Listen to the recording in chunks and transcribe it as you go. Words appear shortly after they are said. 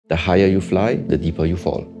The higher you fly, the deeper you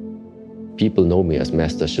fall. People know me as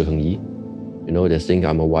Master Shi Heng Yi. You know, they think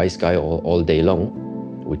I'm a wise guy all day long,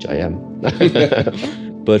 which I am.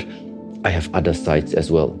 But I have other sides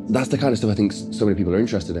as well. That's the kind of stuff I think so many people are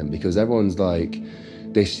interested in, because everyone's like,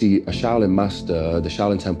 they see a Shaolin master, the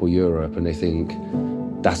Shaolin Temple Europe, and they think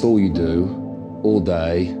that's all you do all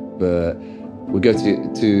day. But we go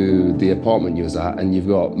to the apartment you was at and you've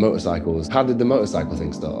got motorcycles. How did the motorcycle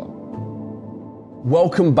thing start?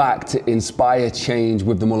 Welcome back to Inspire Change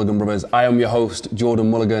with the Mulligan Brothers. I am your host,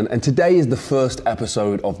 Jordan Mulligan, and today is the first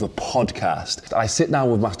episode of the podcast. I sit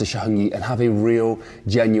down with Master Shi Heng Yi and have a real,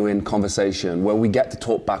 genuine conversation where we get to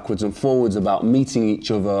talk backwards and forwards about meeting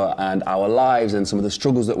each other and our lives and some of the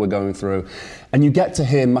struggles that we're going through. And you get to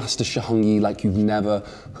hear Master Shi Heng Yi like you've never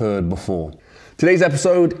heard before. Today's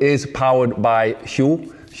episode is powered by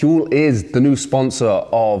Huel. Huel is the new sponsor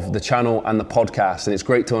of the channel and the podcast, and it's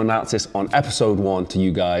great to announce this on episode 1 to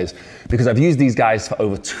you guys because I've used these guys for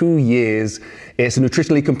over 2 years. It's a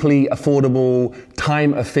nutritionally complete, affordable,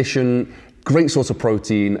 time efficient, great source of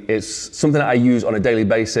protein. It's something that I use on a daily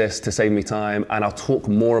basis to save me time, and I'll talk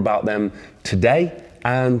more about them today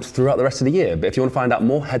and throughout the rest of the year. But if you want to find out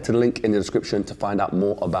more, head to the link in the description to find out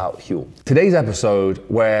more about Huel. Today's episode,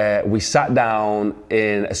 where we sat down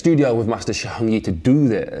in a studio with Master Shi Heng Yi to do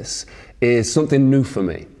this, is something new for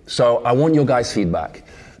me. So I want your guys' feedback.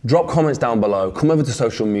 Drop comments down below, come over to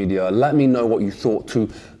social media, let me know what you thought to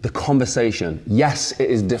the conversation. Yes, it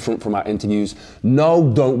is different from our interviews.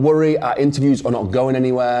 No, don't worry, our interviews are not going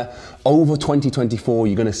anywhere. Over 2024,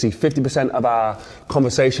 you're gonna see 50% of our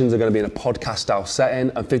conversations are gonna be in a podcast style setting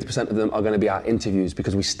and 50% of them are gonna be our interviews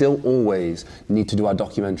because we still always need to do our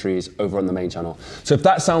documentaries over on the main channel. So if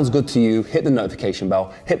that sounds good to you, hit the notification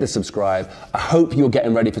bell, hit the subscribe. I hope you're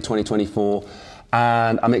getting ready for 2024.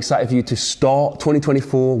 And I'm excited for you to start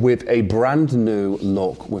 2024 with a brand new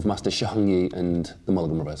look with Master Shi Heng Yi and the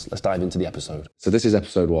Mulligan Brothers. Let's dive into the episode. So this is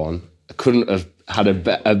episode 1. I couldn't have had a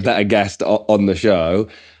better guest on the show.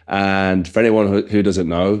 And for anyone who doesn't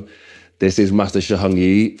know, this is Master Shi Heng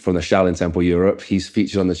Yi from the Shaolin Temple Europe. He's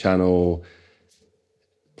featured on the channel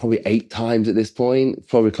probably 8 times at this point,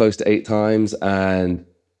 probably close to 8 times, and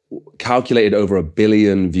calculated over 1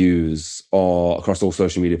 billion views across all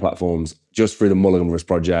social media platforms just through the Mulligan Brothers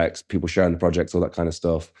projects, people sharing the projects, all that kind of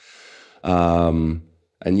stuff. And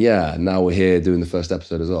yeah, now we're here doing the first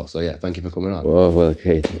episode as well. So yeah, thank you for coming on. Well,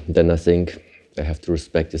 okay. Then I think I have to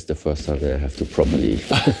respect this the first time that I have to properly,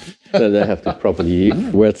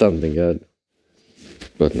 wear something.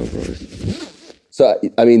 But no worries. So,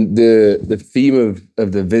 I mean, the theme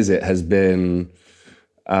of the visit has been,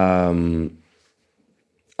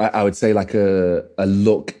 I would say like a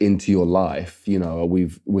look into your life. You know,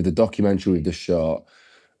 with the documentary we've just shot,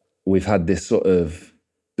 we've had this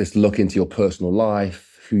look into your personal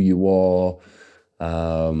life, who you are,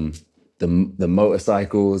 the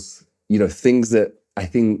motorcycles, you know, things that I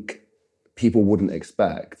think people wouldn't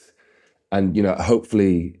expect. And, you know,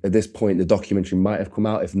 hopefully at this point, the documentary might have come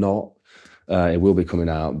out. If not, it will be coming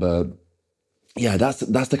out. But yeah, that's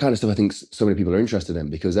the kind of stuff I think so many people are interested in,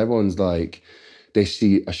 because everyone's like, they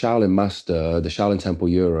see a Shaolin master, the Shaolin Temple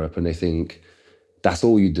Europe, and they think that's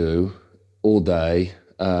all you do all day.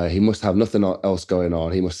 He must have nothing else going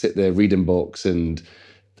on. He must sit there reading books and,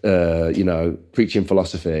 you know, preaching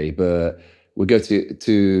philosophy. But we go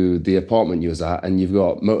to the apartment you was at and you've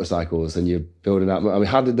got motorcycles and you're building out. I mean,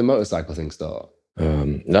 how did the motorcycle thing start?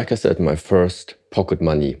 Like I said, my first pocket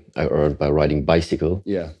money I earned by riding bicycle.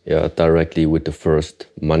 Yeah, directly with the first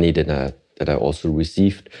money that I also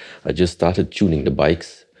received. I just started tuning the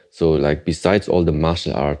bikes. So like besides all the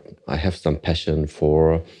martial art, I have some passion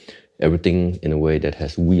for everything in a way that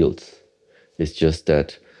has wheels. It's just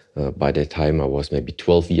that by the time I was maybe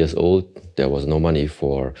 12 years old, there was no money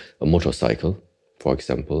for a motorcycle, for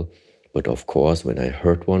example. But of course, when I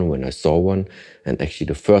heard one, when I saw one, and actually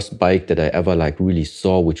the first bike that I ever like really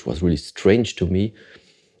saw, which was really strange to me,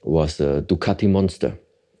 was a Ducati Monster.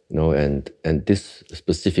 You know, and this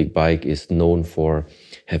specific bike is known for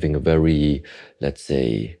having a very, let's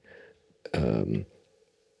say,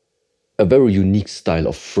 a very unique style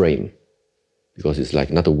of frame, because it's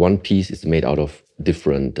like not a one piece. It's made out of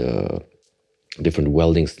different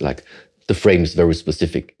weldings. Like the frame is very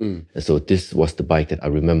specific. And so this was the bike that I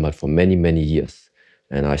remembered for many, many years.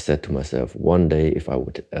 And I said to myself, one day, if I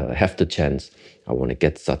would have the chance, I want to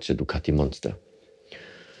get such a Ducati Monster.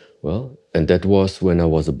 Well, and that was when I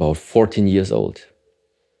was about 14 years old.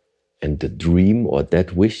 And the dream or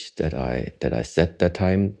that wish that I set that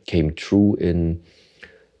time came true in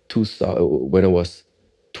 2000, when I was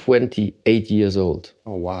 28 years old.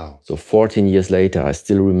 Oh, wow. So 14 years later, I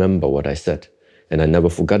still remember what I said. and I never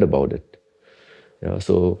forgot about it. Yeah,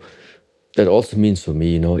 so that also means for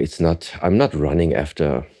me, I'm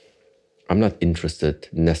not interested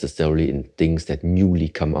necessarily in things that newly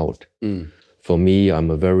come out. For me,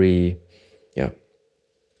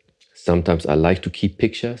 sometimes I like to keep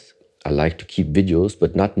pictures, I like to keep videos,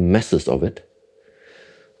 but not masses of it.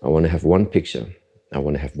 I want to have one picture, I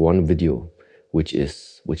want to have one video, which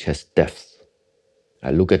has depth.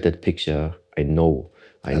 I look at that picture, I know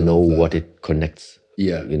what it connects.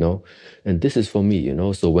 Yeah. And this is for me,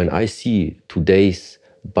 So when I see today's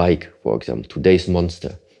bike, for example, today's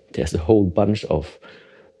monster, there's a whole bunch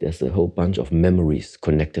of memories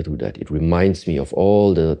connected to that. It reminds me of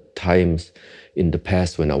all the times in the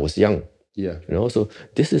past when I was young. Yeah. So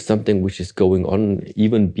this is something which is going on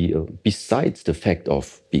even besides the fact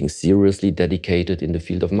of being seriously dedicated in the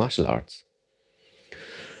field of martial arts.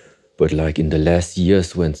 But like in the last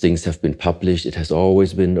years when things have been published, it has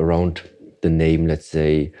always been around the name, let's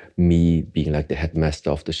say, me being like the headmaster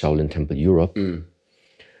of the Shaolin Temple Europe.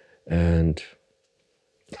 And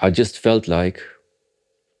I just felt like,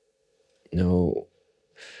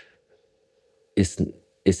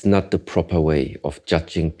 it's not the proper way of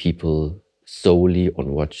judging people solely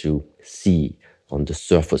on what you see on the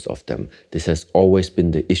surface of them. This has always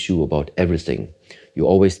been the issue about everything. You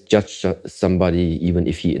always judge somebody, even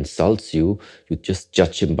if he insults you, you just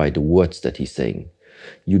judge him by the words that he's saying.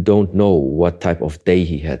 You don't know what type of day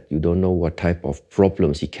he had. You don't know what type of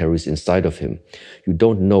problems he carries inside of him. You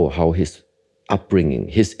don't know how his upbringing,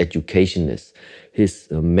 his education is, his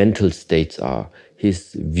mental states are,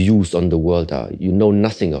 his views on the world are. You know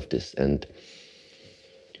nothing of this. And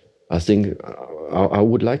I think I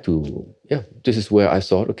would like to, this is where I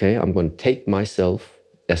thought, okay, I'm going to take myself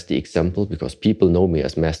as the example, because people know me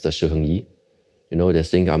as Master Shi Heng Yi. They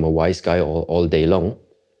think I'm a wise guy all day long,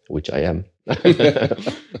 which I am.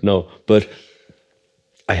 No, but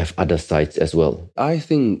I have other sides as well. I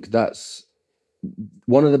think that's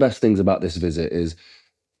one of the best things about this visit is,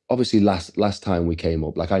 obviously last time we came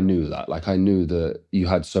up, I knew that you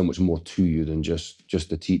had so much more to you than just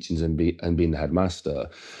the teachings and being the headmaster.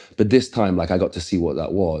 But this time, I got to see what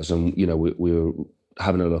that was. And, we were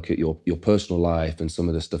having a look at your personal life and some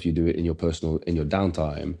of the stuff you do in your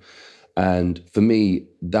downtime. And for me,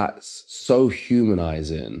 that's so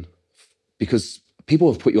humanizing, because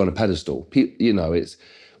people have put you on a pedestal. It's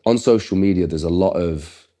on social media, there's a lot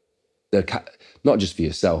of, not just for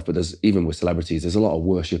yourself, but there's, even with celebrities, there's a lot of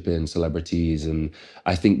worship in celebrities. And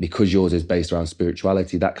I think because yours is based around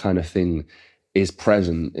spirituality, that kind of thing is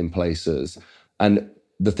present in places. And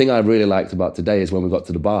the thing I really liked about today is when we got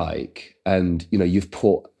to the bike, and, you've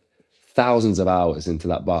put thousands of hours into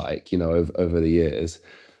that bike, over the years.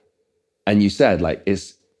 And you said,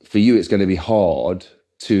 for you, it's going to be hard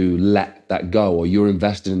to let that go, or you're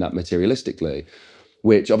invested in that materialistically,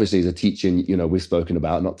 which obviously is a teaching, we've spoken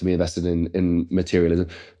about, not to be invested in materialism,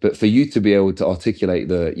 but for you to be able to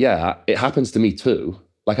articulate it happens to me too.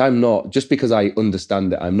 I'm not, just because I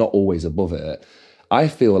understand it, I'm not always above it. I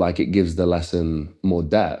feel like it gives the lesson more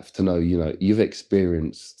depth to know, you've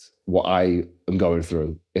experienced what I am going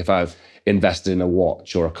through. If I've invested in a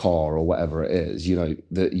watch or a car or whatever it is,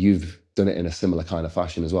 that you've done it in a similar kind of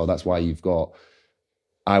fashion as well. That's why you've got,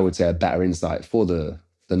 I would say, a better insight for the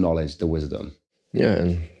knowledge, the wisdom. Yeah,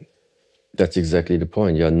 and that's exactly the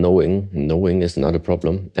point. Yeah, knowing is not a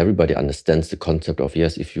problem. Everybody understands the concept of,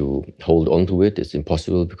 yes, if you hold on to it, it's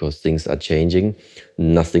impossible because things are changing.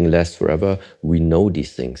 Nothing lasts forever. We know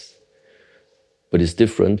these things. But it's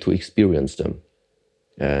different to experience them.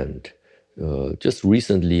 And just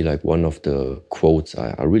recently, one of the quotes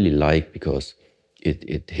I really like, because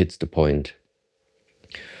it hits the point,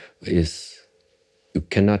 is you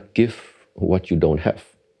cannot give what you don't have.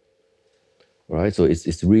 Right? So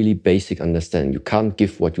it's really basic understanding. You can't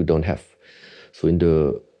give what you don't have. So in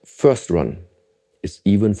the first run, it's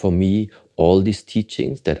even for me, all these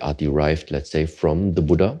teachings that are derived, let's say, from the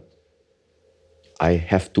Buddha, I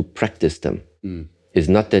have to practice them. It's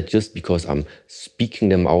not that just because I'm speaking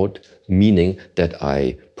them out, meaning that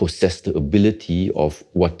I possess the ability of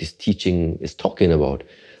what this teaching is talking about.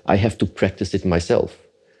 I have to practice it myself.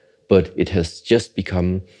 But it has just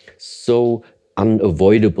become so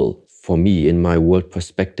unavoidable for me in my world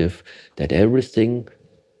perspective that everything,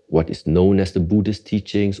 what is known as the Buddhist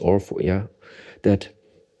teachings, that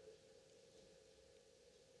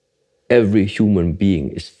every human being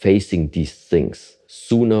is facing these things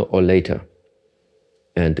sooner or later.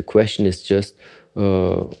 And the question is just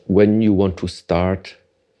when you want to start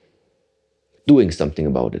doing something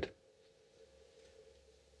about it.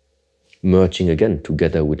 merging again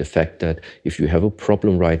together with the fact that if you have a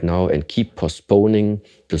problem right now and keep postponing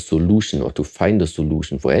the solution or to find a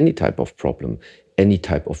solution for any type of problem, any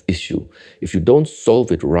type of issue, if you don't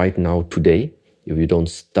solve it right now today, if you don't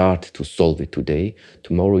start to solve it today,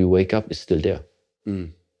 tomorrow you wake up, it's still there.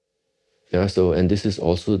 Yeah, so, and this is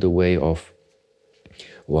also the way of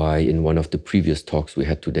why in one of the previous talks we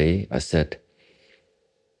had today, I said,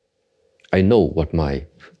 I know what my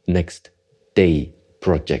next day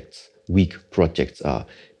projects, week projects are.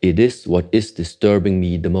 It is what is disturbing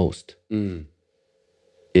me the most.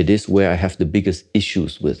 It is where I have the biggest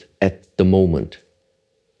issues with at the moment.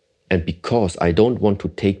 And because I don't want to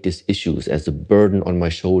take these issues as a burden on my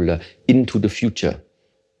shoulder into the future,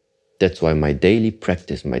 that's why my daily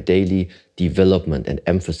practice, my daily development and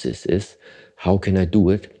emphasis is, how can I do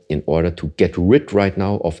it in order to get rid right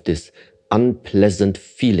now of this unpleasant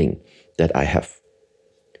feeling that I have?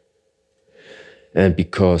 And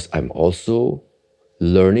because I'm also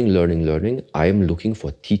learning, I'm looking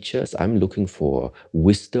for teachers, I'm looking for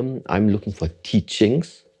wisdom, I'm looking for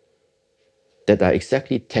teachings that are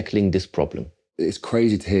exactly tackling this problem. It's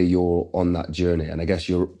crazy to hear you're on that journey, and I guess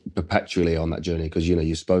you're perpetually on that journey because, you know,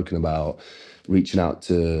 you've spoken about reaching out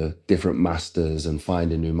to different masters and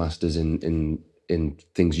finding new masters in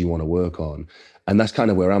things you want to work on. And that's kind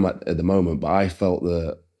of where I'm at the moment. But I felt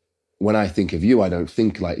that when I think of you, I don't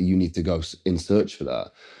think like you need to go in search for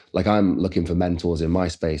that. Like, I'm looking for mentors in my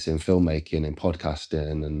space, in filmmaking, in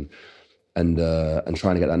podcasting, and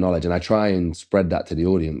trying to get that knowledge. And I try and spread that to the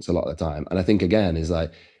audience a lot of the time. And I think, again, is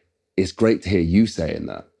like, it's great to hear you saying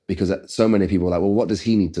that, because so many people are like, well, what does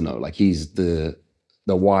he need to know? Like, he's the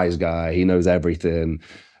wise guy, he knows everything.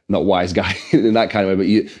 Not wise guy in that kind of way, but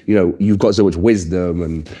you know, you've got so much wisdom,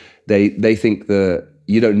 and they think that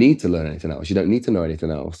you don't need to learn anything else. You don't need to know anything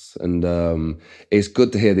else. And it's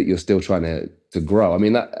good to hear that you're still trying to grow. I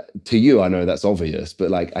mean, that to you, I know that's obvious, but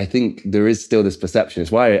like, I think there is still this perception.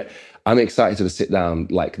 It's why I'm excited to sit down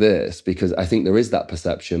like this, because I think there is that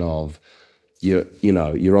perception of you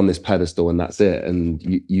know, you're on this pedestal and that's it, and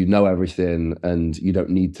you know everything, and you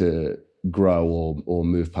don't need to grow or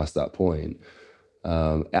move past that point.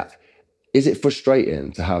 Is it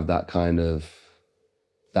frustrating to have that kind of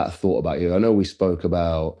that thought about you? I know we spoke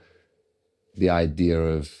about the idea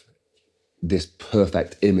of this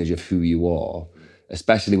perfect image of who you are,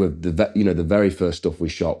 especially with the very first stuff we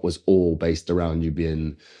shot was all based around you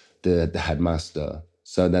being the headmaster.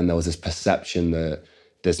 So then there was this perception that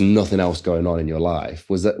there's nothing else going on in your life.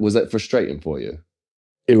 Was that frustrating for you?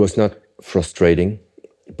 It was not frustrating,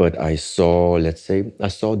 but I saw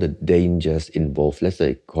the dangers involved. Let's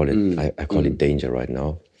say call it I call it danger right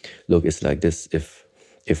now. Look, it's like this.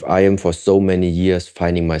 If I am for so many years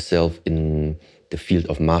finding myself in the field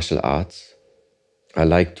of martial arts, I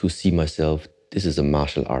like to see myself, this is a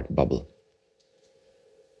martial art bubble.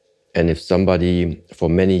 And if somebody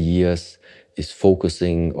for many years is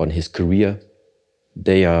focusing on his career,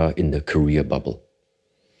 they are in the career bubble.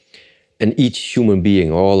 And each human being,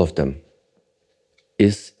 all of them,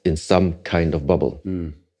 is in some kind of bubble.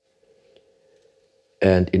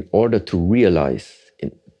 And in order to realize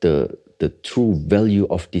the true value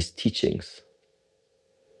of these teachings,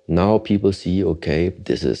 now people see, okay,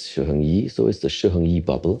 this is Shi Heng Yi, so it's the Shi Heng Yi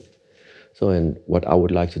bubble. So, and what I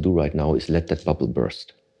would like to do right now is let that bubble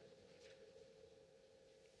burst.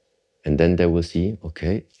 And then they will see,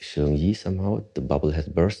 okay, Shi Heng Yi, somehow the bubble has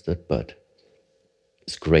bursted, but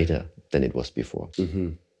it's greater than it was before.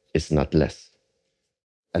 It's not less.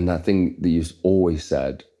 And that thing that you've always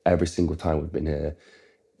said every single time we've been here,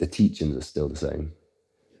 the teachings are still the same.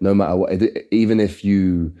 No matter what, even if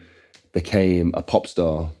you became a pop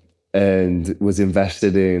star and was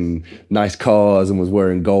invested in nice cars and was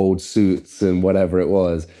wearing gold suits and whatever it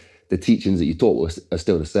was, the teachings that you taught are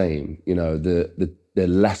still the same. You know, the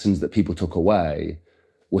lessons that people took away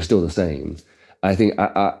were still the same. I think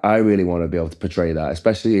I really want to be able to portray that,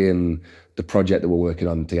 especially in the project that we're working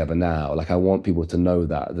on together now. Like, I want people to know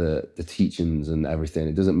that the teachings and everything,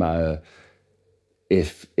 it doesn't matter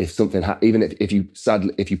if something even if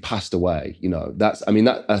you passed away, you know,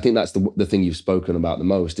 I think that's the thing you've spoken about the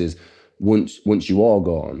most, is once you are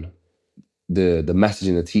gone, the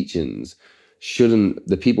messaging, the teachings shouldn't,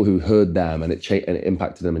 the people who heard them and it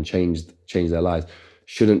impacted them and changed their lives,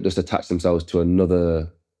 shouldn't just attach themselves to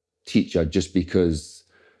another teacher just because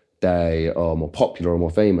they are more popular or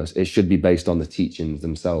more famous. It should be based on the teachings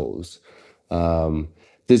themselves.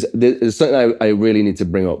 There's something I really need to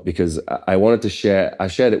bring up, because I wanted to share. I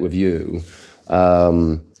shared it with you.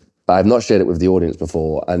 I've not shared it with the audience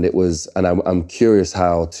before, and I'm curious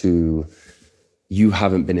you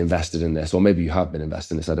haven't been invested in this, or maybe you have been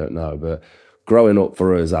invested in this, I don't know. But growing up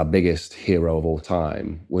for us, our biggest hero of all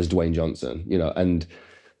time was Dwayne Johnson, you know, and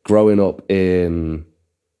growing up in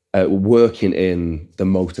working in the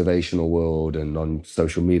motivational world and on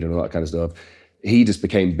social media and all that kind of stuff, he just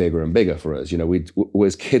became bigger and bigger for us. You know,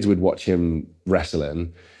 as kids, we'd watch him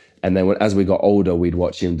wrestling. And then as we got older, we'd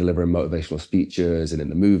watch him delivering motivational speeches and in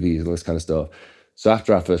the movies and all this kind of stuff. So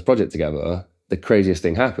after our first project together, the craziest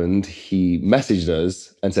thing happened. He messaged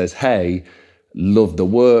us and says, "Hey, loved the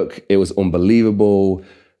work. It was unbelievable.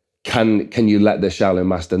 Can you let the Shaolin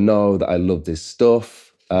Master know that I love this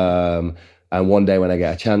stuff? And one day when I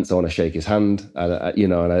get a chance, I want to shake his hand." And you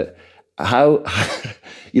know, and how,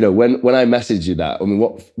 you know, when I messaged you that, I mean,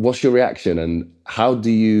 what's your reaction, and how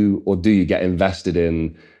do you get invested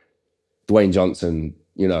in Dwayne Johnson?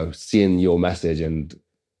 You know, seeing your message and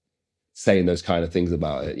saying those kind of things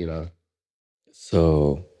about it, you know.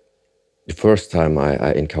 So the first time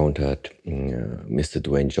I encountered Mr.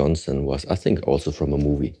 Dwayne Johnson was, I think, also from a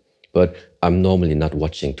movie. But I'm normally not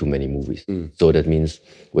watching too many movies. So that means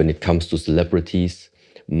when it comes to celebrities,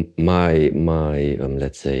 my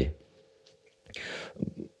let's say,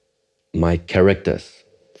 my characters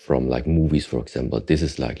from like movies, for example, this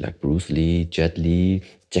is like Bruce Lee, Jet Li,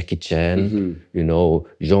 Jackie Chan, you know,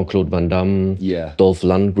 Jean-Claude Van Damme, Dolph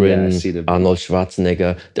Lundgren, Arnold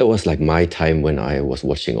Schwarzenegger. That was like my time when I was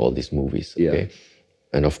watching all these movies. Okay?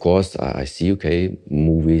 And of course, I see, okay,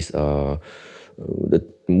 movies are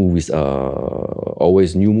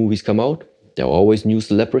always new movies come out. There are always new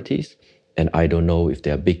celebrities. And I don't know if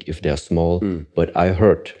they're big, if they're small, but I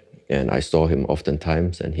heard and I saw him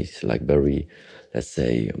oftentimes, and he's like very, let's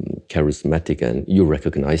say, charismatic, and you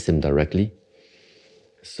recognize him directly.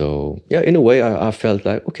 So yeah, in a way, I felt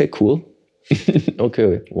like, okay, cool.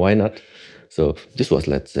 Okay, why not? So this was,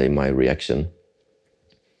 let's say, my reaction.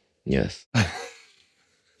 Yes.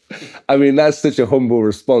 I mean, that's such a humble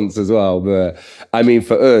response as well. But I mean,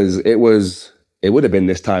 for us, it would have been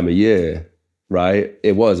this time of year, right?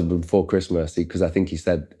 It was before Christmas, because I think he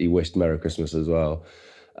said he wished Merry Christmas as well.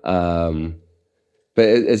 But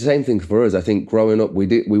it's the same thing for us. I think growing up,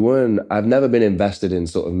 I've never been invested in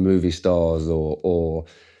sort of movie stars or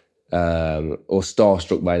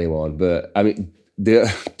starstruck by anyone. But I mean,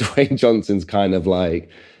 Dwayne Johnson's kind of like,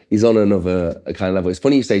 he's on another kind of level. It's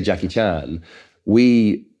funny you say Jackie Chan.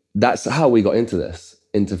 That's how we got into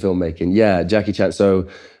filmmaking. Yeah, Jackie Chan. So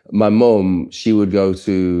my mum, she would go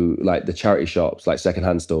to like the charity shops, like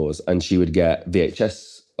secondhand stores, and she would get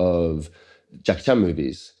VHS of Jackie Chan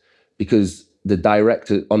movies, because the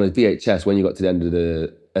director on a VHS, when you got to the end of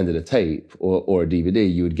the tape or a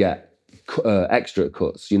DVD, you would get extra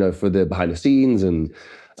cuts, you know, for the behind the scenes, and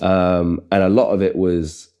a lot of it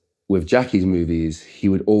was with Jackie's movies. He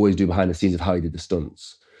would always do behind the scenes of how he did the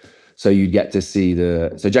stunts. So you'd get to see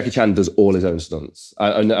so Jackie Chan does all his own stunts.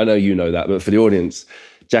 I know you know that, but for the audience,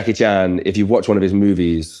 Jackie Chan, if you've watched one of his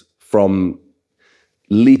movies, from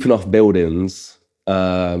leaping off buildings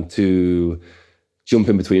to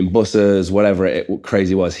jumping between buses, whatever it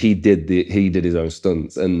crazy was, he did his own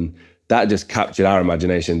stunts, and that just captured our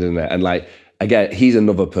imagination, didn't it? And like, again, he's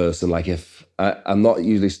another person. Like, if I'm not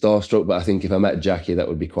usually starstruck, but I think if I met Jackie, that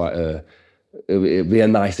would be it'd be a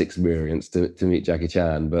nice experience to meet Jackie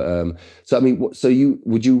Chan. But so I mean,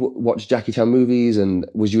 would you watch Jackie Chan movies, and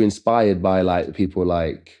was you inspired by like people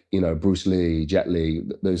like, you know, Bruce Lee, Jet Li,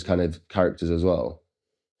 those kind of characters as well?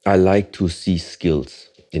 I like to see skills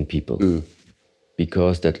in people,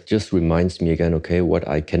 because that just reminds me again, okay, what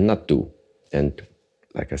I cannot do. And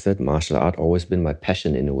like I said, martial art always been my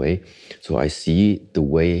passion in a way. So I see the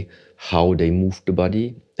way how they move the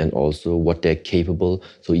body and also what they're capable.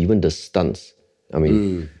 So even the stunts, I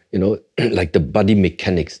mean, you know, like the body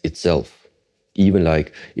mechanics itself, even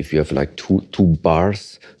like if you have like two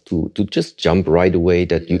bars to just jump right away,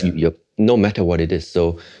 that you no matter what it is.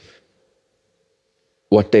 So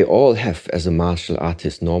what they all have as a martial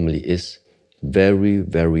artist normally is very,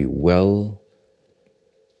 very well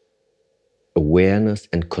awareness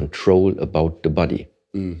and control about the body.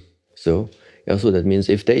 So yeah, so that means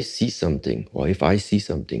if they see something, or if I see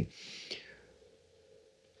something,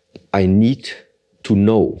 I need to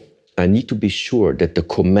know, I need to be sure that the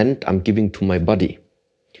command I'm giving to my body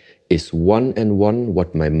is one and one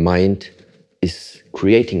what my mind is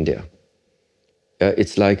creating there.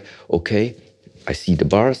 It's like, okay, I see the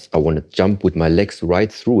bars, I want to jump with my legs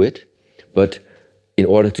right through it, but in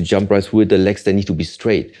order to jump right through it, the legs, they need to be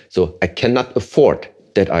straight. So I cannot afford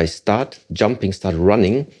that I start jumping, start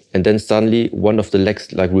running, and then suddenly one of the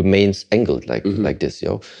legs like remains angled like this, you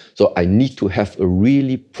know. So I need to have a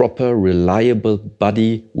really proper, reliable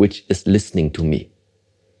body which is listening to me.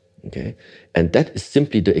 Okay, and that is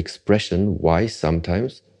simply the expression why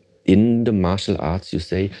sometimes in the martial arts, you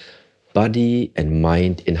say, body and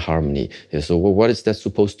mind in harmony. Yeah, so what is that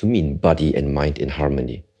supposed to mean, body and mind in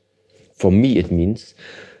harmony? For me, it means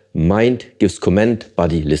mind gives command,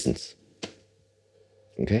 body listens.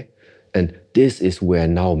 Okay? And this is where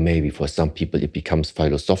now maybe for some people it becomes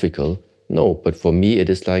philosophical. No, but for me it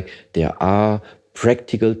is like there are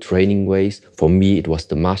practical training ways. For me it was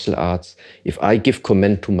the martial arts. If I give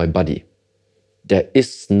command to my body, there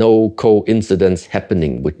is no coincidence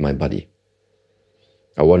happening with my body.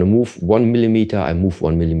 I want to move 1 millimeter, I move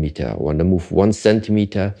 1 millimeter. I want to move 1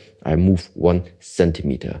 centimeter, I move 1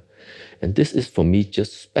 centimeter. And this is for me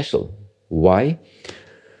just special. Why?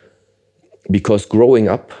 Because growing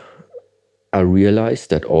up, I realized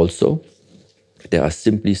that also there are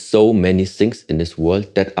simply so many things in this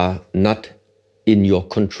world that are not in your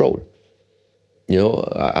control. You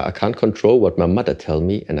know, I can't control what my mother tells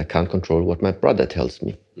me, and I can't control what my brother tells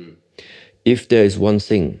me. If there is one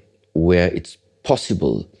thing where it's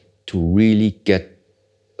possible to really get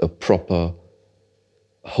a proper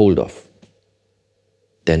hold of,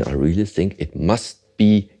 then I really think it must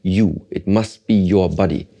be you. It must be your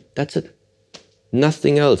body. That's it.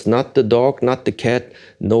 Nothing else, not the dog, not the cat,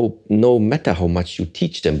 no matter how much you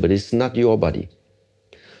teach them, but it's not your body.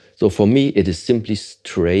 So for me, it is simply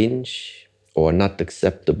strange or not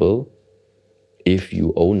acceptable if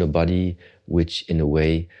you own a body which in a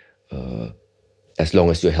way, as long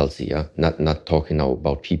as you're healthy, yeah? Not talking now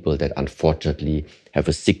about people that unfortunately have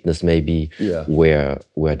a sickness maybe, yeah,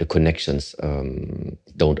 where the connections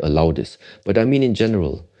don't allow this. But I mean in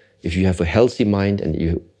general, if you have a healthy mind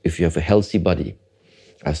and if you have a healthy body,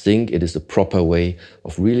 I think it is a proper way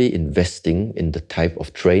of really investing in the type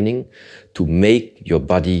of training to make your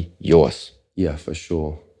body yours. Yeah, for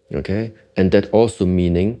sure. Okay? And that also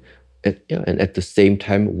meaning, and at the same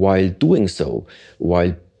time, while doing so,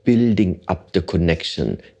 while building up the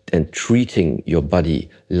connection and treating your body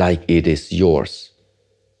like it is yours,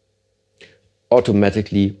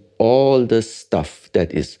 automatically all the stuff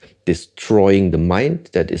that is destroying the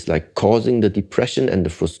mind, that is like causing the depression and the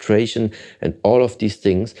frustration and all of these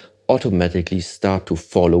things automatically start to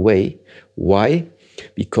fall away. Why?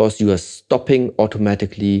 Because you are stopping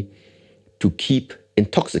automatically to keep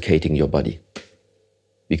intoxicating your body,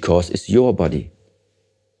 because it's your body.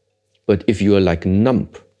 But if you are like numb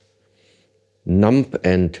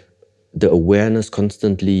and the awareness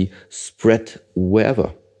constantly spread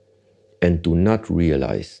wherever, and do not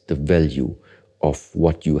realize the value of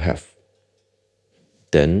what you have,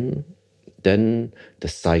 then the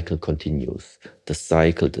cycle continues. The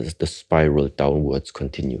cycle, the spiral downwards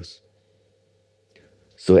continues.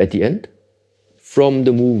 So at the end, from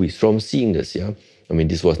the movies, from seeing this, yeah, I mean,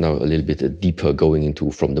 this was now a little bit deeper going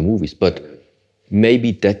into from the movies, but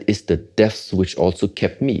maybe that is the depths which also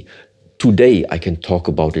kept me. Today, I can talk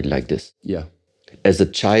about it like this. Yeah. As a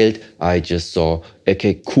child, I just saw,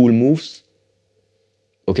 okay, cool moves.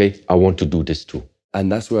 Okay, I want to do this too.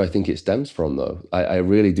 And that's where I think it stems from, though. I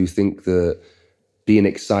really do think that being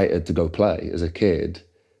excited to go play as a kid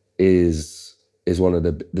is one of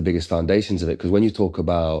the biggest foundations of it. Because when you talk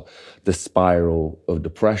about the spiral of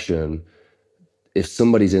depression, if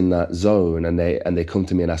somebody's in that zone and they come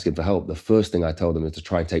to me and asking for help, the first thing I tell them is to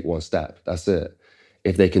try and take one step. That's it.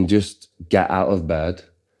 If they can just get out of bed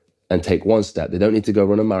and take one step, they don't need to go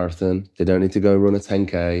run a marathon, they don't need to go run a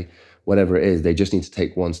 10K, whatever it is, they just need to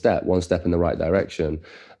take one step in the right direction.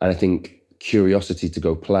 And I think curiosity to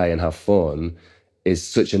go play and have fun is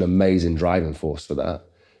such an amazing driving force for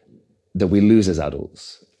that we lose as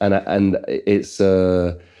adults. And it's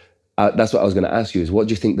that's what I was going to ask you, is what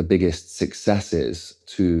do you think the biggest success is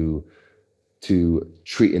to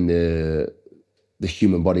treating the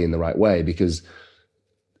human body in the right way? Because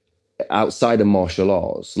outside of martial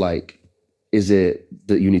arts, like, is it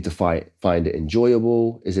that you need to find it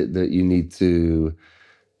enjoyable? Is it that you need to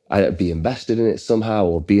be invested in it somehow,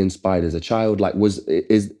 or be inspired as a child? Like,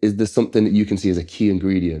 is there something that you can see as a key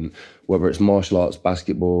ingredient, whether it's martial arts,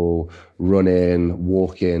 basketball, running,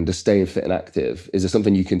 walking, just staying fit and active? Is there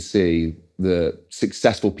something you can see the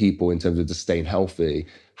successful people in terms of just staying healthy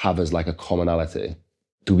have as like a commonality?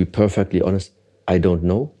 To be perfectly honest, I don't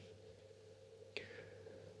know.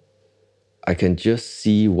 I can just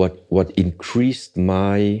see what increased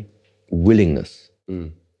my willingness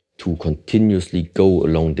to continuously go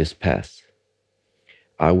along this path.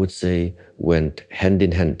 I would say went hand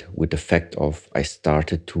in hand with the fact of I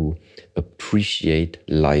started to appreciate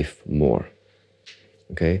life more.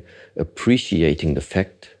 Okay, appreciating the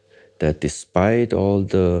fact that despite all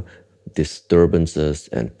the disturbances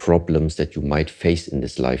and problems that you might face in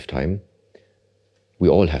this lifetime, we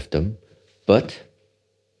all have them, but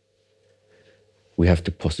we have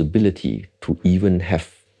the possibility to even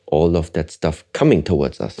have all of that stuff coming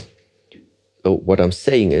towards us. So what I'm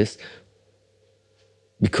saying is,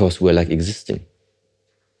 because we're like existing.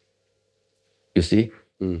 You see?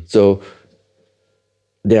 So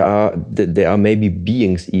there are maybe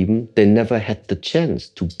beings even, they never had the chance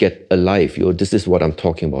to get alive. This is what I'm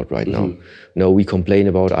talking about right now. No, we complain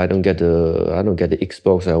about I don't get the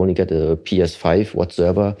Xbox, I only get a PS5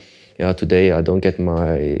 whatsoever. Yeah, today I don't get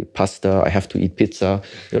my pasta, I have to eat pizza.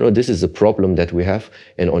 This is a problem that we have.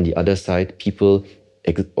 And on the other side, people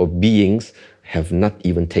or beings have not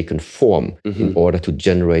even taken form in order to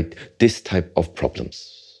generate this type of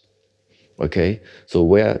problems. Okay, so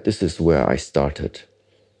this is where I started,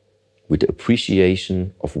 with the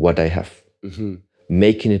appreciation of what I have,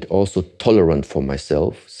 making it also tolerant for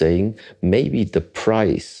myself, saying maybe the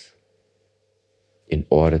price in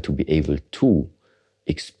order to be able to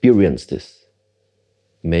experience this,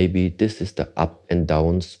 maybe this is the up and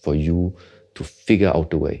downs for you to figure out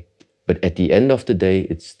the way. But at the end of the day,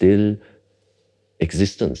 it's still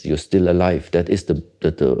existence. You're still alive. That is the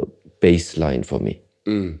baseline for me.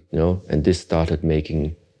 And this started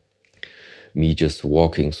making me just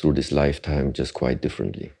walking through this lifetime just quite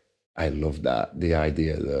differently. I love that, the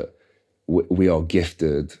idea that we are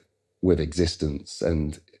gifted with existence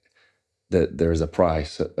and that there is a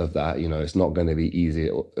price of that. It's not going to be easy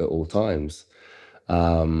at all times.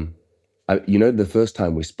 The first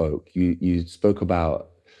time we spoke, you spoke about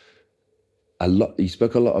a lot. You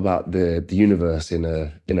spoke a lot about the universe in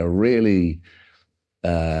a really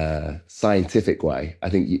scientific way. I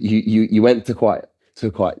think you went to quite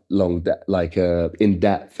long, in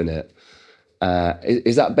depth in it.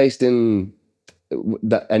 Is that based in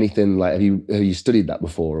that anything like have you studied that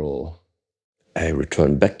before or? I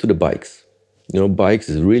returned back to the bikes. Bikes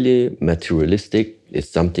is really materialistic. It's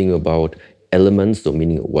something about elements, so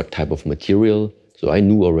meaning what type of material. So I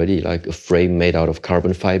knew already like a frame made out of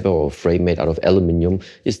carbon fiber or a frame made out of aluminium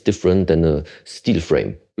is different than a steel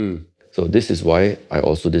frame. So this is why I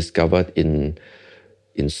also discovered in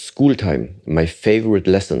school time, my favorite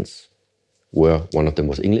lessons were, one of them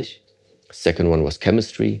was English, second one was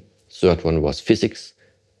chemistry, third one was physics,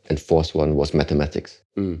 and fourth one was mathematics.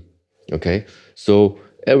 Okay, so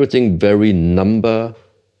everything very number,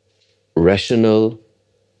 rational,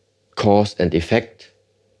 cause and effect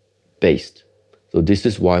based. So this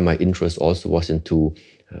is why my interest also was into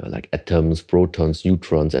like atoms, protons,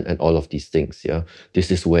 neutrons, and all of these things. Yeah,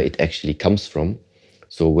 this is where it actually comes from.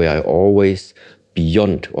 So where I always,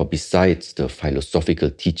 beyond or besides the philosophical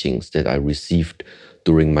teachings that I received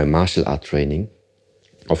during my martial art training,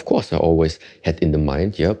 of course I always had in the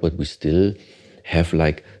mind, but we still have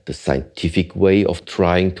like the scientific way of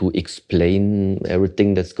trying to explain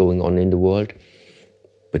everything that's going on in the world.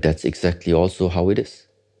 But that's exactly also how it is.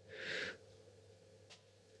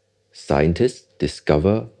 Scientists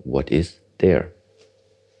discover what is there.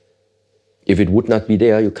 If it would not be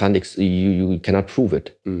there, you cannot prove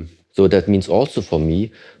it. So that means also for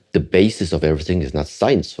me, the basis of everything is not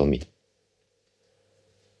science for me.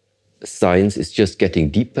 Science is just getting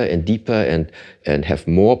deeper and deeper and have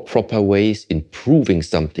more proper ways in proving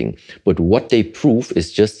something. But what they prove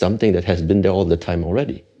is just something that has been there all the time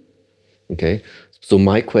already. Okay? So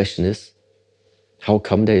my question is, how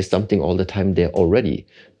come there is something all the time there already?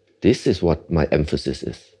 This is what my emphasis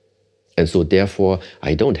is. And so therefore,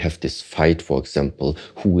 I don't have this fight, for example,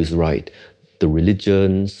 who is right, the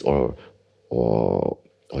religions or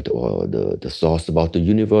the source about the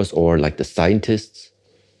universe, or like the scientists.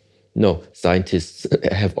 No, scientists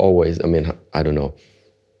have always, I don't know.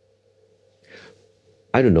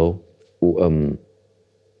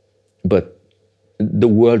 But the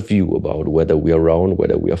worldview about whether we are round,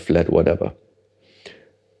 whether we are flat, whatever,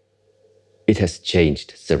 it has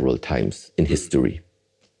changed several times in history.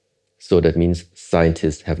 So that means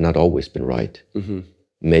scientists have not always been right.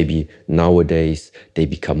 Maybe nowadays they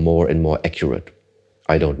become more and more accurate.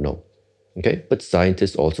 I don't know. Okay, but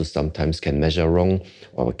scientists also sometimes can measure wrong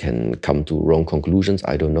or can come to wrong conclusions.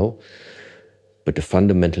 I don't know. But the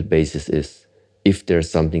fundamental basis is, if there's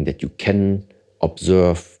something that you can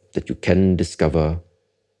observe, that you can discover,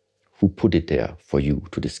 who put it there for you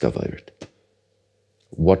to discover it?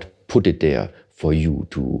 What put it there for you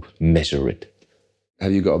to measure it?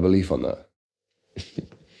 Have you got a belief on that?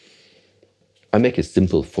 I make it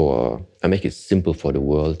simple for the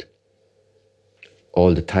world.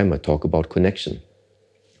 All the time I talk about connection.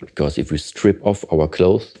 Because if we strip off our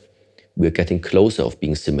clothes, we're getting closer of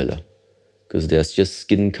being similar. Because there's just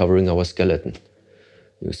skin covering our skeleton.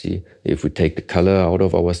 You see, if we take the color out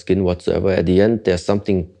of our skin whatsoever, at the end there's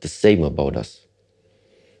something the same about us.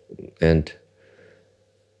 And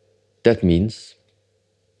that means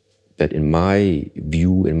that in my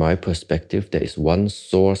view, in my perspective, there is one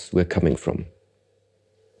source we're coming from.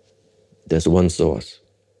 There's one source.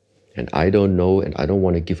 And I don't know, and I don't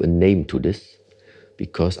want to give a name to this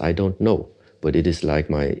because I don't know. But it is like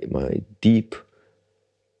my deep,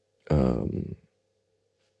 I'm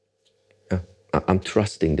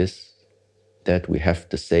trusting this, that we have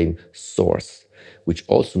the same source, which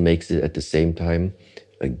also makes it at the same time,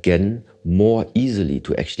 again, more easily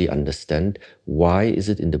to actually understand why is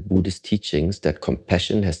it in the Buddhist teachings that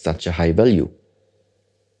compassion has such a high value.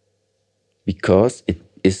 Because it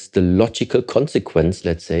is the logical consequence,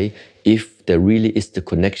 let's say, if there really is the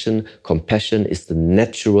connection, compassion is the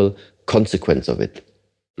natural consequence of it.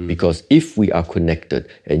 Because if we are connected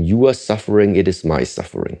and you are suffering, it is my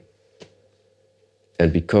suffering.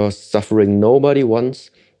 And because suffering nobody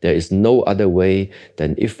wants, there is no other way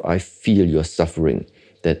than if I feel your suffering,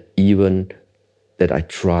 that even that I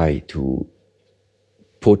try to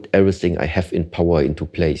put everything I have in power into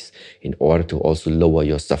place in order to also lower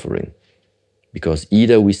your suffering. Because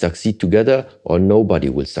either we succeed together or nobody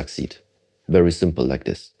will succeed. Very simple like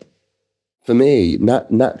this. For me,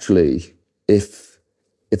 naturally,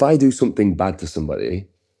 if I do something bad to somebody,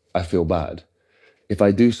 I feel bad. If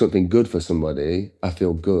I do something good for somebody, I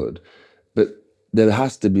feel good. But there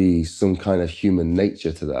has to be some kind of human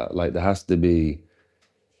nature to that. Like there has to be,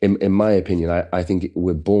 in my opinion, I think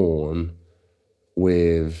we're born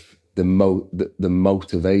with the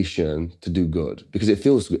motivation to do good because it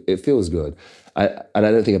feels good. And I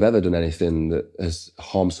don't think I've ever done anything that has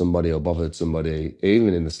harmed somebody or bothered somebody,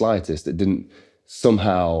 even in the slightest, that didn't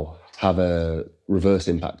somehow have a reverse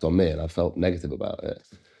impact on me, and I felt negative about it.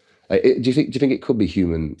 Do you think it could be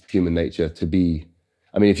human nature to be?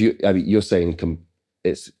 I mean, you're saying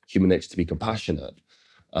it's human nature to be compassionate.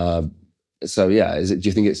 So yeah, do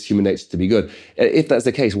you think it's human nature to be good? If that's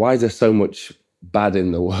the case, why is there so much bad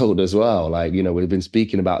in the world as well? Like, you know, we've been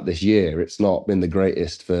speaking about this year. It's not been the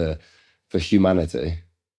greatest for humanity.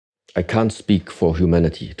 I can't speak for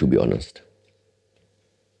humanity, to be honest.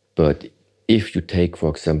 But if you take, for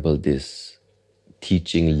example, this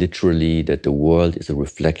teaching literally that the world is a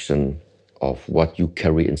reflection of what you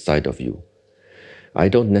carry inside of you, I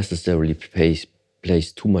don't necessarily place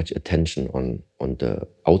too much attention on the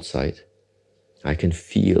outside. I can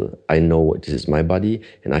feel, I know this is my body,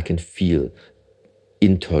 and I can feel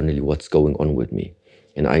internally what's going on with me.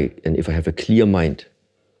 And if I have a clear mind,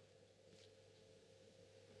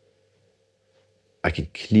 I can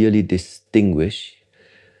clearly distinguish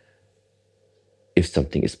if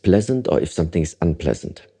something is pleasant or if something is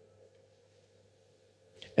unpleasant.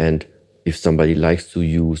 And if somebody likes to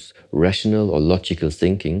use rational or logical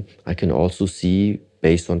thinking, I can also see,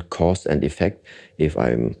 based on cause and effect, if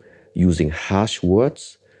I'm using harsh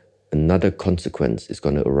words, another consequence is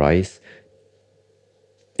going to arise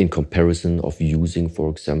in comparison of using, for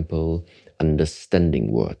example,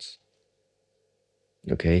 understanding words.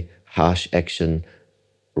 Okay, harsh action,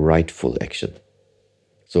 rightful action.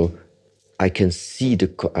 So I can see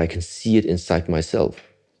it inside myself.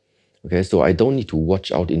 Okay, so I don't need to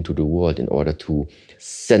watch out into the world in order to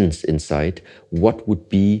sense inside what would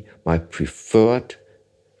be my preferred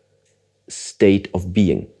state of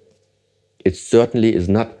being. It certainly is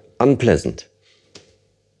not unpleasant.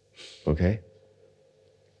 Okay?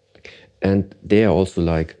 And they are also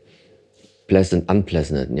like pleasant,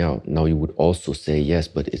 unpleasant. Now you would also say yes,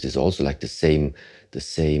 but it is also like the same,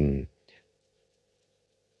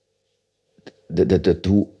 the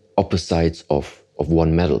two opposites of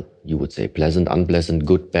one medal. You would say pleasant, unpleasant,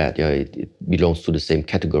 good, bad. Yeah, it belongs to the same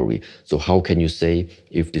category. So how can you say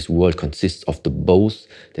if this world consists of the both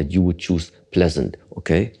that you would choose pleasant?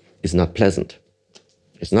 Okay, it's not pleasant.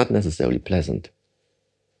 It's not necessarily pleasant.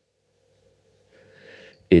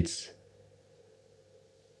 It's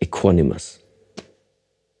equanimous.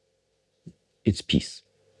 It's peace.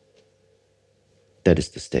 That is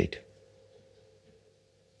the state.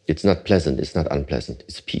 It's not pleasant, it's not unpleasant,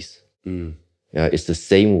 it's peace. Yeah, it's the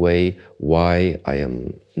same way why I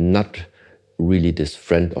am not really this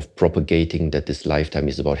friend of propagating that this lifetime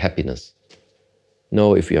is about happiness.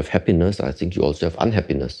 No, if you have happiness, I think you also have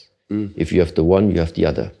unhappiness. If you have the one, you have the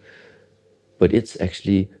other. But it's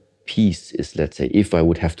actually, peace is, let's say, if I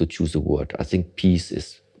would have to choose a word, I think peace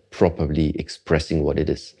is properly expressing what it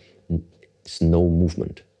is. It's no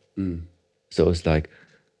movement. So it's like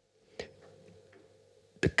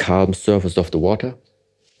the calm surface of the water,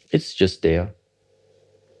 it's just there.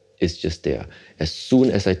 It's just there. As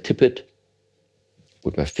soon as I tip it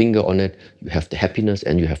with my finger on it, you have the happiness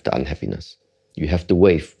and you have the unhappiness. You have the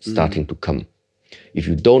wave starting to come. If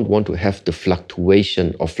you don't want to have the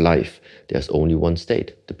fluctuation of life, there's only one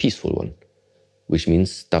state, the peaceful one, which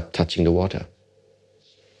means stop touching the water.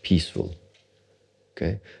 Peaceful.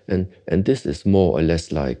 Okay, and this is more or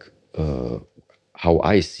less like how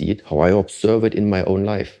I see it, how I observe it in my own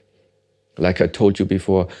life. Like I told you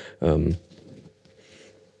before,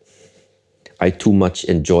 I too much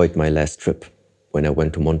enjoyed my last trip when I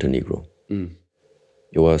went to Montenegro.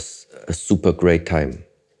 It was a super great time.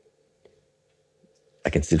 I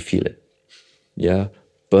can still feel it. Yeah,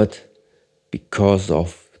 but because I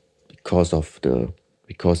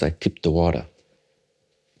tipped the water.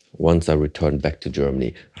 Once I returned back to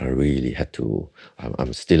Germany, I really had to.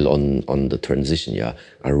 I'm still on the transition. Yeah,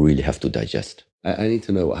 I really have to digest. I need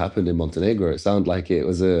to know what happened in Montenegro. It sounded like it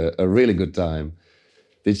was a really good time.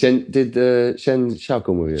 Did Shen Shao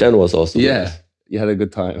come with you? Shen was also yeah. with us. You had a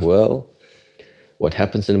good time. Well, what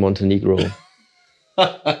happens in Montenegro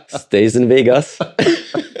stays in Vegas.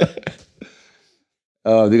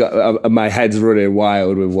 My head's running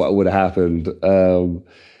wild with what would have happened.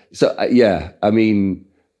 Yeah, I mean,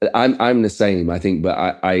 I'm the same, I think, but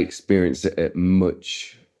I experienced it at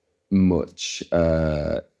much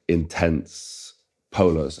intense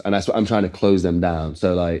polos, and that's what I'm trying to close them down.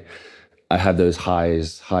 So like, I had those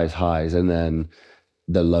highs, and then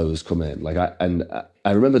the lows come in. Like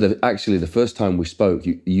I remember the first time we spoke,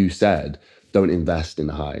 you said, don't invest in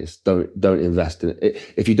the highs. Don't invest in it.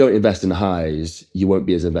 If you don't invest in the highs, you won't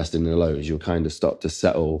be as invested in the lows. You'll kind of start to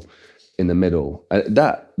settle in the middle.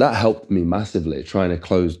 That helped me massively, trying to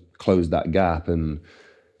close that gap. And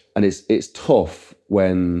it's tough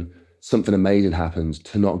when something amazing happens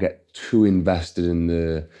to not get too invested in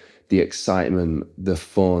the excitement, the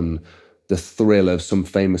fun, the thrill of some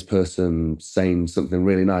famous person saying something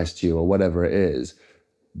really nice to you or whatever it is.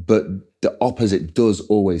 But the opposite does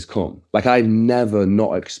always come. Like I've never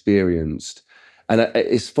not experienced, and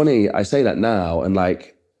it's funny, I say that now, and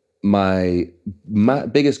like my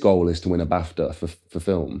biggest goal is to win a BAFTA for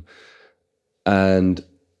film. And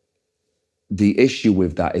the issue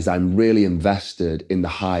with that is I'm really invested in the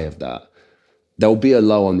high of that. There'll be a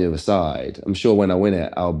low on the other side. I'm sure when I win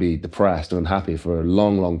it, I'll be depressed and unhappy for a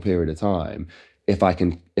long period of time if I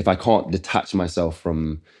can't detach myself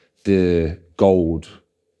from the gold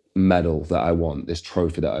medal that I want, this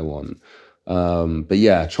trophy that I want. But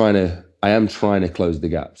yeah, I am trying to close the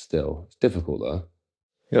gap still. It's difficult though.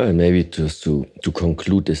 Yeah, and maybe just to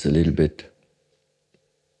conclude this a little bit,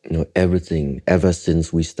 everything, ever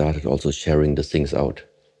since we started also sharing the things out,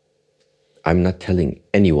 I'm not telling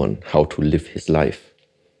anyone how to live his life.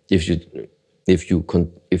 If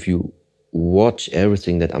you watch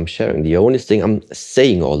everything that I'm sharing, the only thing I'm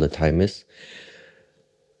saying all the time is,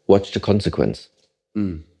 watch the consequence.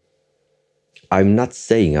 I'm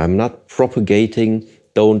not propagating,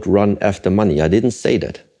 don't run after money. I didn't say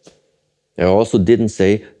that. I also didn't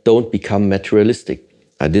say, don't become materialistic.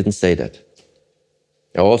 I didn't say that.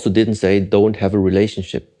 I also didn't say, don't have a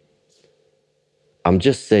relationship. I'm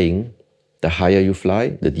just saying, the higher you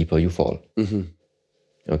fly, the deeper you fall. Mm-hmm.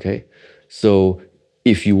 Okay? So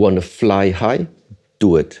if you want to fly high,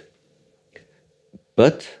 do it.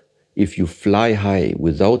 But if you fly high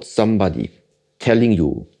without somebody telling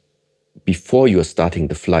you before you're starting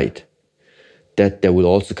the flight that there will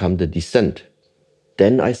also come the descent,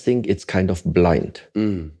 then I think it's kind of blind.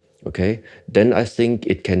 Okay? Then I think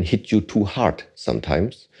it can hit you too hard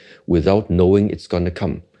sometimes without knowing it's going to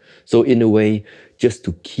come. So in a way, just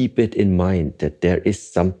to keep it in mind that there is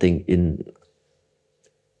something in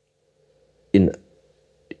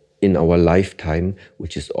our lifetime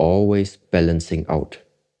which is always balancing out.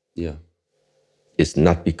 Yeah. It's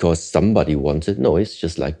not because somebody wants it. No, it's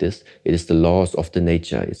just like this. It is the laws of the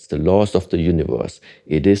nature. It's the laws of the universe.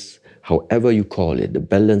 It is, however you call it, the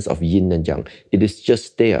balance of yin and yang. It is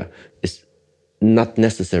just there. It's not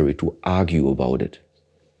necessary to argue about it.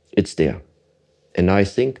 It's there. And I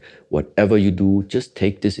think whatever you do, just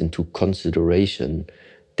take this into consideration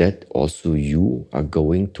that also you are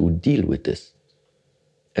going to deal with this.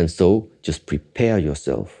 And so just prepare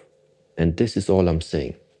yourself. And this is all I'm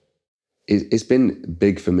saying. It's been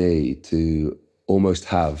big for me to almost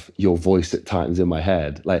have your voice at times in my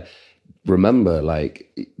head. Like, remember,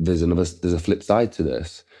 like, there's a flip side to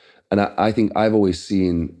this. And I think I've always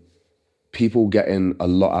seen people getting a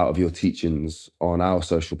lot out of your teachings on our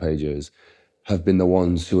social pages have been the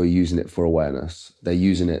ones who are using it for awareness. They're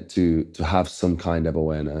using it to have some kind of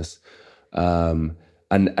awareness. And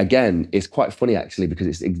again, it's quite funny actually,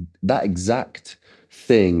 because it's that exact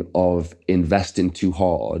thing of investing too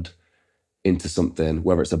hard into something,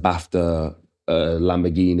 whether it's a BAFTA, a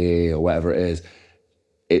Lamborghini, or whatever it is.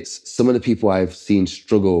 It's some of the people I've seen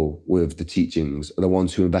struggle with the teachings are the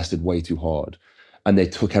ones who invested way too hard. And they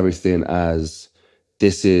took everything as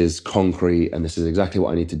this is concrete and this is exactly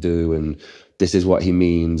what I need to do and this is what he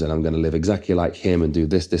means and I'm going to live exactly like him and do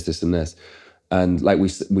this, this, this, and this. And like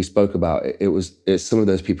we spoke about, it's some of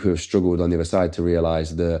those people who have struggled on the other side to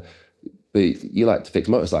realize that, but you like to fix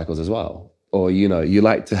motorcycles as well, or you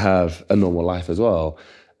like to have a normal life as well,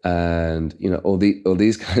 and all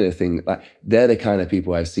these kind of things. Like they're the kind of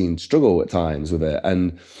people I've seen struggle at times with it,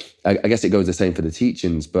 and I guess it goes the same for the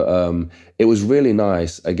teachings. But it was really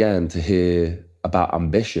nice again to hear about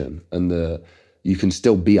ambition and you can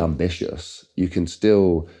still be ambitious. You can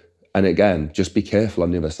still. And again, just be careful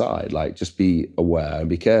on the other side. Like, just be aware and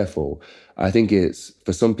be careful. I think it's,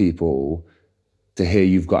 for some people, to hear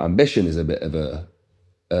you've got ambition is a bit of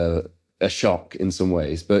a shock in some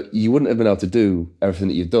ways. But you wouldn't have been able to do everything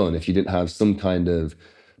that you've done if you didn't have some kind of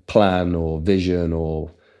plan or vision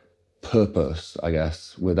or purpose, I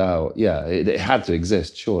guess, it had to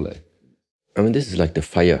exist, surely. I mean, this is like the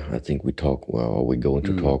fire, I think we talk, or we're going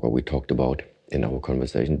to talk, or we talked about in our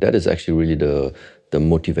conversation. That is actually really the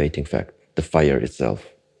motivating fact, the fire itself.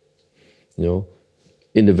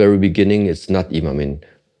 In the very beginning, it's not even, I mean,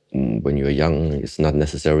 when you're young, it's not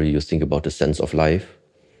necessarily you think about the sense of life.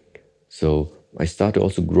 So I started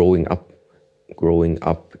also growing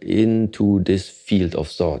up into this field of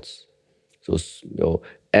thoughts. So,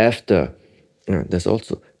 after, there's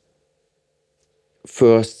also,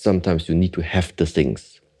 first, sometimes you need to have the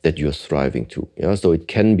things that you're striving to. So it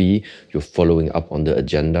can be you're following up on the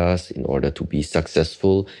agendas in order to be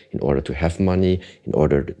successful, in order to have money, in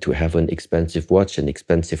order to have an expensive watch, an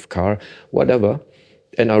expensive car, whatever.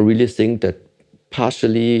 And I really think that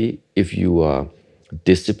partially, if you are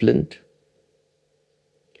disciplined,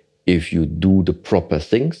 if you do the proper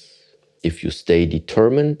things, if you stay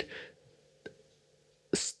determined,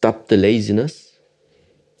 stop the laziness,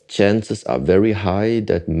 chances are very high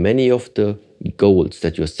that many of the goals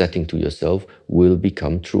that you're setting to yourself will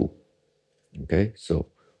become true. Okay, so,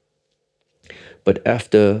 but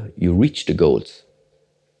after you reach the goals,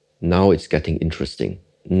 now it's getting interesting.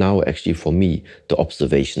 Now, actually, for me, the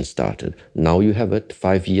observation started. Now you have it,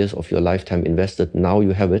 5 years of your lifetime invested. Now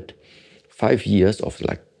you have it, 5 years of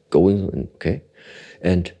like going, okay,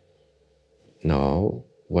 and now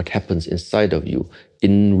what happens inside of you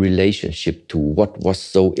in relationship to what was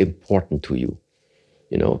so important to you.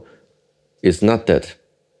 It's not that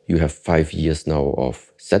you have 5 years now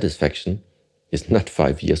of satisfaction. It's not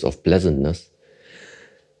 5 years of pleasantness.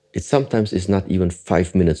 Sometimes it's not even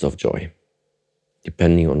 5 minutes of joy,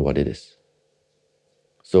 depending on what it is.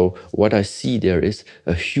 So what I see there is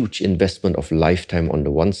a huge investment of lifetime on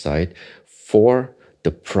the one side for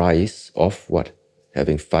the price of what?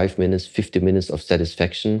 Having 5 minutes, 50 minutes of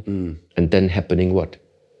satisfaction, and then happening what?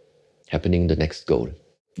 Happening the next goal.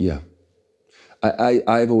 Yeah.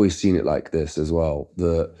 I've always seen it like this as well,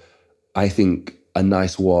 that I think a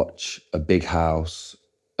nice watch, a big house,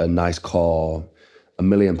 a nice car, £1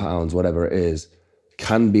 million, whatever it is,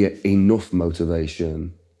 can be enough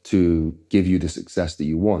motivation to give you the success that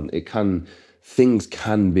you want. Things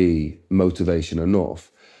can be motivation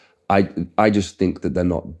enough. I just think that they're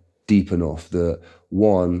not deep enough. That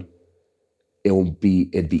one, it'd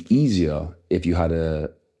be easier if you had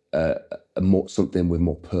something with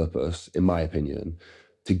more purpose, in my opinion,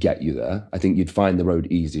 to get you there. I think you'd find the road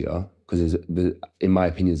easier because, in my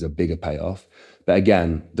opinion, there's a bigger payoff. But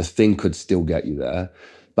again, the thing could still get you there.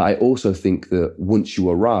 But I also think that once you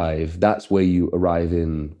arrive, that's where you arrive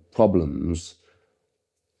in problems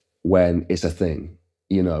when it's a thing.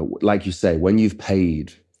 Like you say, when you've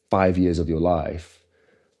paid 5 years of your life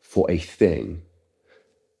for a thing,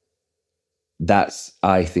 that's,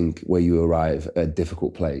 I think, where you arrive at a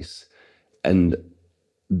difficult place. And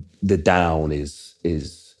the down is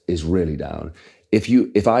really down.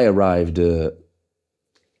 If I arrived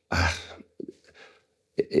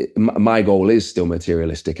my goal is still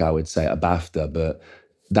materialistic, I would say, at BAFTA, but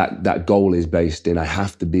that goal is based in I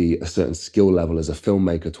have to be a certain skill level as a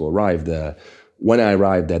filmmaker to arrive there. When I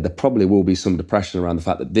arrive there probably will be some depression around the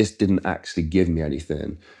fact that this didn't actually give me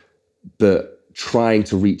anything. But trying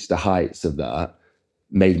to reach the heights of that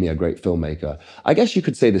made me a great filmmaker. I guess you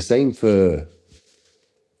could say the same for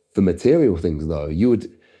material things, though.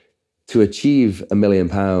 To achieve £1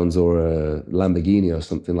 million or a Lamborghini or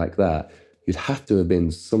something like that, you'd have to have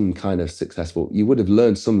been some kind of successful. You would have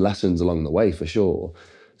learned some lessons along the way, for sure.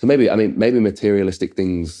 So maybe materialistic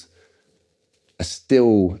things are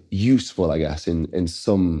still useful, I guess, in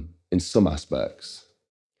some aspects.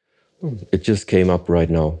 It just came up right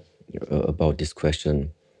now about this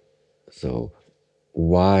question. So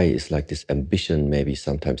why is like this ambition maybe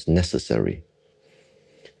sometimes necessary?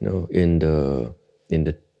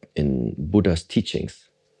 In Buddha's teachings,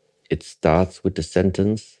 It starts with the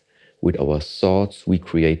sentence, with our thoughts, we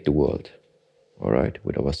create the world. All right,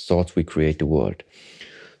 with our thoughts, we create the world.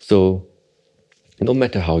 So no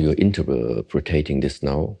matter how you're interpreting this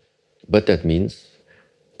now, but that means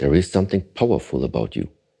there is something powerful about you.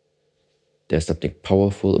 There's something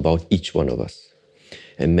powerful about each one of us.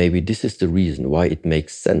 And maybe this is the reason why it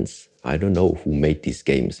makes sense. I don't know who made these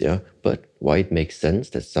games, yeah, but why it makes sense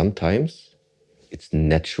that sometimes it's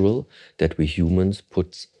natural that we humans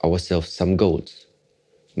put ourselves some goals.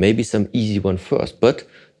 Maybe some easy one first, but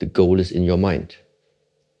the goal is in your mind.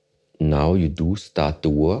 Now you do start the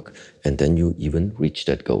work and then you even reach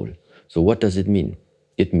that goal. So what does it mean?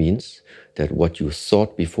 It means that what you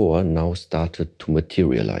thought before now started to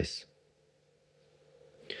materialize.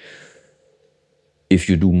 If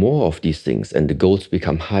you do more of these things and the goals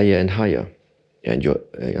become higher and higher,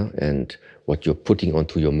 and what you're putting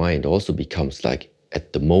onto your mind also becomes like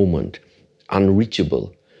at the moment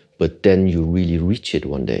unreachable, but then you really reach it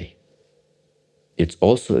one day. It's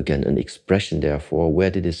also again an expression, therefore, where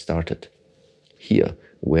did it started? Here.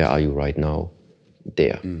 Where are you right now?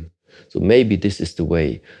 There. So maybe this is the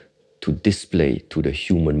way to display to the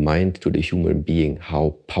human mind, to the human being,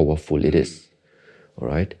 how powerful it is. All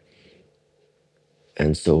right?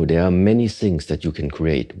 And so there are many things that you can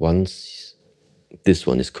create once this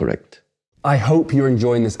one is correct. I hope you're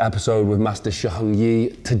enjoying this episode with Master Shi Heng Yi.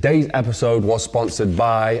 Today's episode was sponsored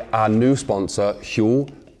by our new sponsor, Huel.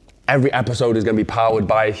 Every episode is going to be powered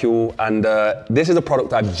by Huel, and this is a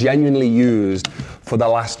product I've genuinely used for the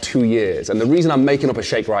last 2 years. And the reason I'm making up a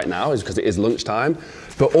shake right now is because it is lunchtime,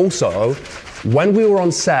 but also when we were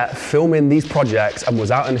on set filming these projects and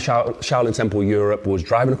was out in the Shaolin Temple Europe, was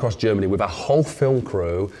driving across Germany with our whole film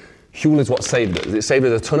crew, Huel is what saved us. It saved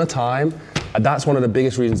us a ton of time, and that's one of the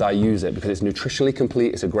biggest reasons I use it, because it's nutritionally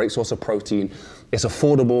complete, it's a great source of protein, it's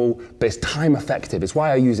affordable, but it's time effective. It's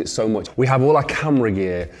why I use it so much. We have all our camera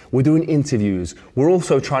gear, we're doing interviews, we're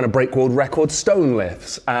also trying to break world record stone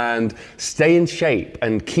lifts and stay in shape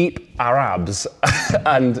and keep our abs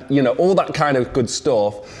and all that kind of good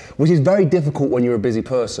stuff, which is very difficult when you're a busy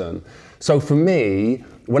person. So for me,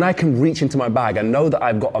 when I can reach into my bag and know that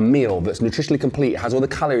I've got a meal that's nutritionally complete, it has all the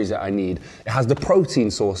calories that I need, it has the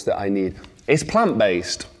protein source that I need, it's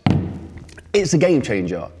plant-based, it's a game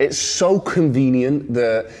changer. It's so convenient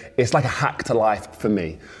that it's like a hack to life for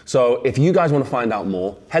me. So if you guys want to find out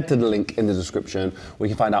more, head to the link in the description where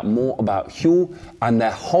you can find out more about Huel and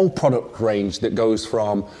their whole product range that goes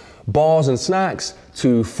from bars and snacks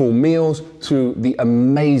to full meals to the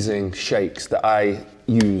amazing shakes that I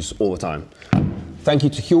use all the time. Thank you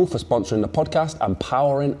to Huel for sponsoring the podcast and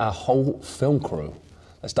powering our whole film crew.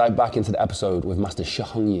 Let's dive back into the episode with Master Shi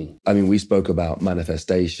Heng Yi. I mean, we spoke about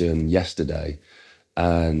manifestation yesterday,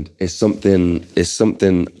 and it's something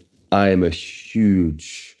I am a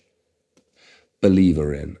huge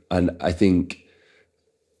believer in, and I think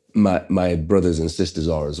my brothers and sisters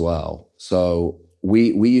are as well. So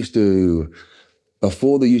we used to,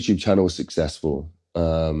 before the YouTube channel was successful,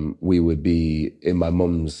 we would be in my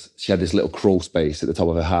mum's, she had this little crawl space at the top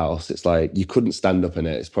of her house. It's like, you couldn't stand up in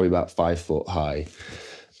it. It's probably about 5 foot high.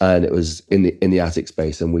 And it was in the attic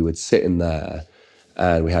space, and we would sit in there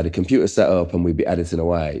and we had a computer set up and we'd be editing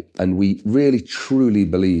away. And we really, truly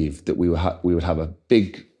believed that we would have a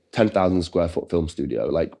big 10,000 square foot film studio,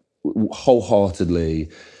 like wholeheartedly.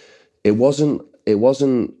 It wasn't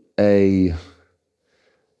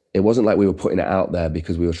like we were putting it out there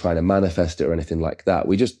because we were trying to manifest it or anything like that.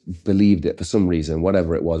 We just believed it for some reason,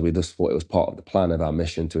 whatever it was. We just thought it was part of the plan of our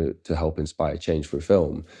mission to help inspire change through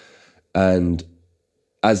film. And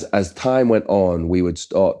as time went on, we would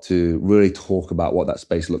start to really talk about what that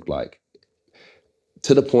space looked like,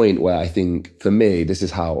 to the point where I think, for me, this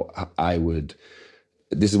is why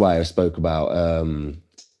I spoke about,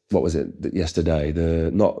 what was it yesterday?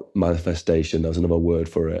 Not manifestation, there was another word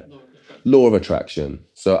for it. Law of attraction.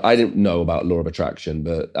 So I didn't know about law of attraction,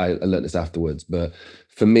 but I learned this afterwards. But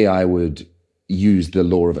for me, I would use the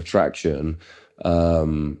law of attraction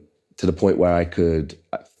to the point where I could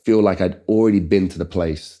feel like I'd already been to the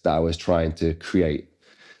place that I was trying to create.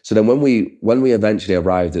 So then when we eventually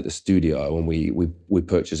arrived at the studio and we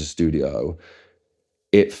purchased a studio,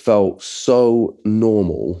 it felt so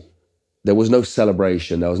normal. There was no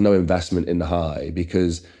celebration, there was no investment in the high,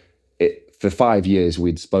 because for 5 years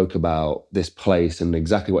we'd spoke about this place and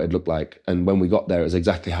exactly what it looked like. And when we got there, it was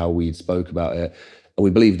exactly how we'd spoke about it. And we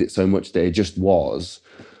believed it so much that it just was.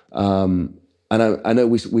 And I know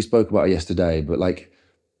we spoke about it yesterday, but like,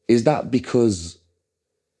 is that because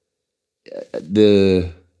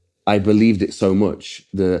I believed it so much?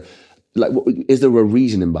 like, is there a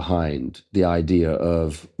reasoning behind the idea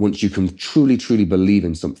of once you can truly, truly believe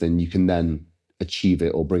in something, you can then achieve it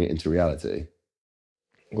or bring it into reality?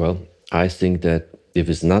 Well, I think that if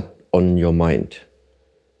it's not on your mind,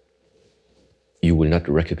 you will not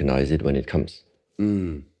recognize it when it comes.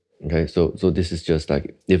 Okay, so this is just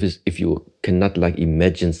like, if you cannot like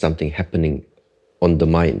imagine something happening on the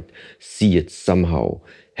mind, see it somehow,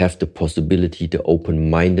 have the possibility, the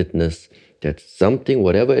open-mindedness that something,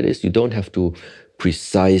 whatever it is, you don't have to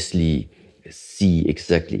precisely see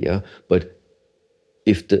exactly, yeah. But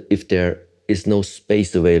if there is no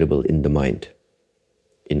space available in the mind,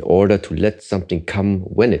 in order to let something come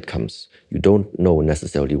when it comes, you don't know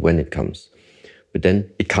necessarily when it comes, but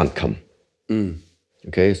then it can't come.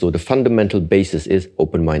 Okay, so the fundamental basis is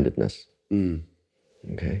open-mindedness.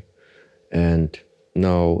 Okay, and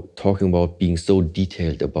now talking about being so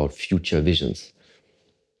detailed about future visions,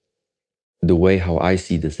 the way how I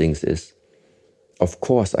see the things is, of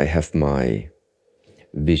course, I have my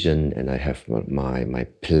vision and I have my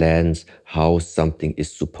plans, how something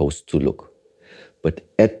is supposed to look. But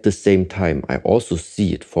at the same time, I also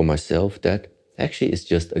see it for myself that actually it's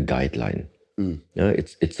just a guideline. Yeah,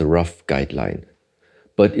 it's a rough guideline,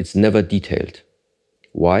 but it's never detailed.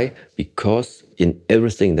 Why? Because in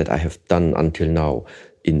everything that I have done until now,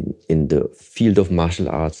 in the field of martial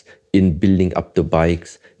arts, in building up the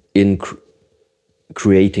bikes, in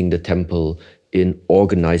creating the temple, in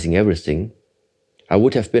organizing everything, I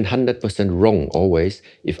would have been 100% wrong always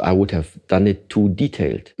if I would have done it too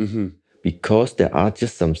detailed. Because there are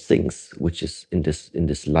just some things which is in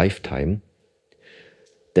this lifetime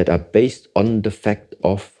that are based on the fact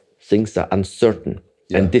of things are uncertain.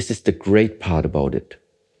 Yeah. And this is the great part about it.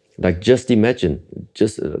 Like, just imagine,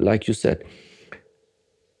 just like you said,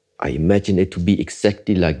 I imagine it to be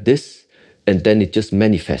exactly like this, and then it just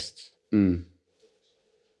manifests.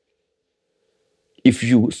 If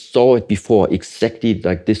you saw it before exactly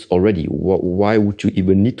like this already, why would you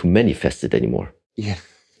even need to manifest it anymore? Yeah,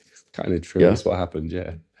 it's kind of true. Yeah. That's what happened,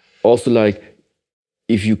 yeah. Also, like,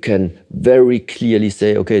 if you can very clearly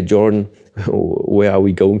say, okay, Jordan, where are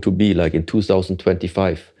we going to be like in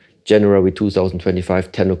 2025, January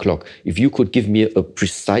 2025, 10 o'clock. If you could give me a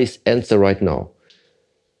precise answer right now,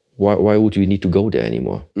 why would we need to go there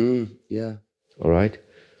anymore? Yeah. All right.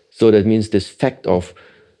 So that means this fact of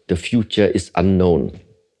the future is unknown.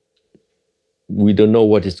 We don't know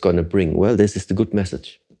what it's going to bring. Well, this is the good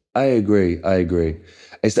message. I agree.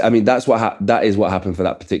 I mean, that is what happened for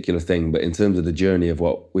that particular thing. But in terms of the journey of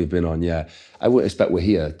what we've been on, yeah, I wouldn't expect we're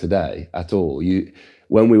here today at all.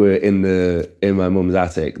 When we were in my mum's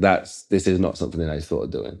attic, this is not something that I thought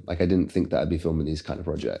of doing. Like, I didn't think that I'd be filming these kind of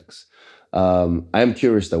projects. I am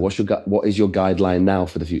curious though. What is your guideline now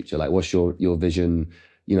for the future? Like, what's your vision?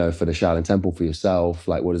 For the Shaolin Temple for yourself.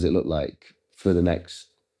 Like, what does it look like for the next,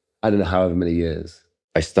 I don't know, however many years?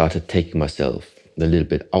 I started taking myself a little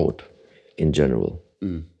bit out in general.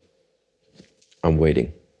 I'm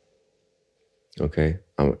waiting. Okay,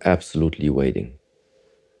 I'm absolutely waiting.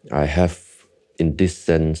 I have, in this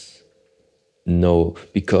sense,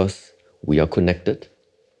 because we are connected,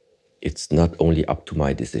 it's not only up to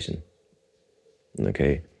my decision.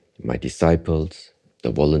 Okay, my disciples,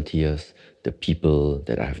 the volunteers, the people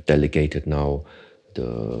that I have delegated now,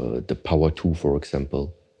 the Power 2, for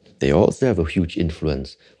example, they also have a huge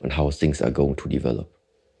influence on how things are going to develop.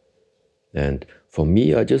 And for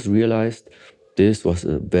me, I just realized this was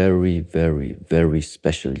a very, very, very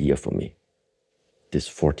special year for me, this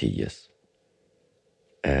 40 years.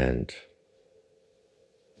 And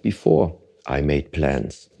before I made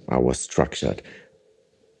plans, I was structured.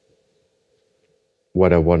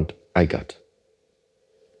 What I want, I got.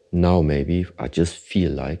 Now maybe I just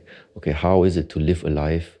feel like, okay, how is it to live a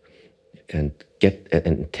life and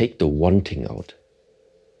take the wanting out?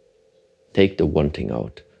 Take the wanting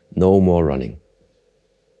out. No more running.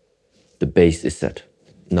 The base is set.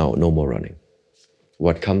 Now, no more running.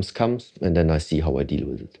 What comes, comes, and then I see how I deal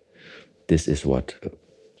with it. This is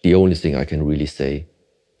the only thing I can really say.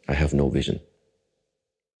 I have no vision.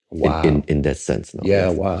 Wow. In that sense. No. Yeah,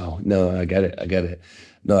 wow. No, I get it.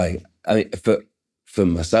 No, I mean, for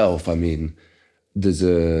myself, I mean, there's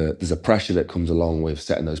a pressure that comes along with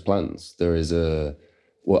setting those plans. There is I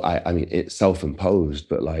mean, it's self-imposed,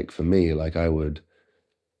 but like for me, like I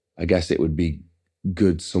guess it would be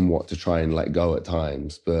good somewhat to try and let go at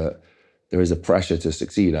times, but there is a pressure to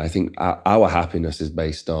succeed. I think our happiness is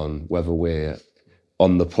based on whether we're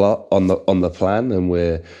on the plot, on the plan, and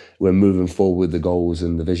we're moving forward with the goals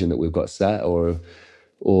and the vision that we've got set, or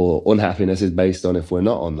unhappiness is based on if we're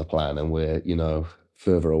not on the plan and we're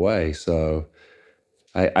further away. So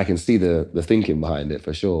I can see the thinking behind it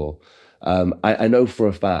for sure. I know for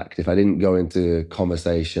a fact if I didn't go into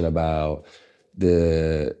conversation about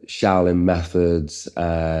the Shaolin methods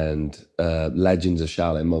and legends of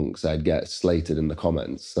Shaolin monks, I'd get slated in the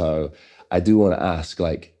comments. So I do want to ask,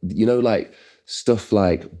 like, like stuff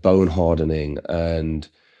like bone hardening and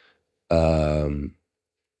I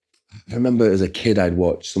remember as a kid I'd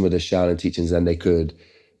watch some of the Shaolin teachings and they could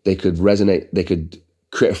resonate, they could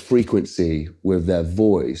create a frequency with their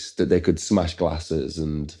voice that they could smash glasses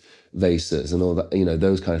and vases and all that,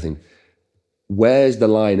 those kind of things. Where's the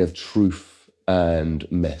line of truth and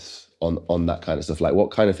myth on that kind of stuff? Like,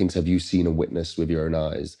 what kind of things have you seen and witnessed with your own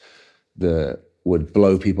eyes that would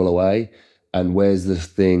blow people away? And where's the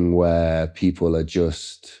thing where people are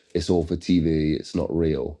just, it's all for TV, it's not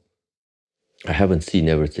real? I haven't seen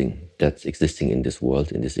everything that's existing in this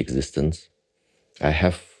world, in this existence. I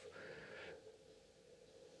have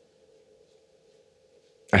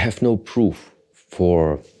no proof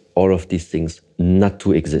for all of these things not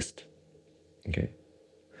to exist. Okay?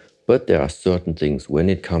 But there are certain things when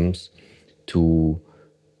it comes to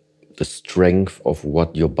the strength of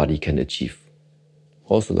what your body can achieve.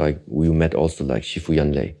 Also, like we met also like Shifu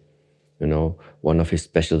Yanlei. One of his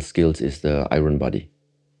special skills is the iron body.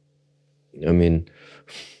 I mean,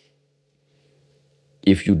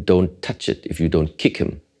 if you don't touch it, if you don't kick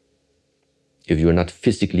him, if you're not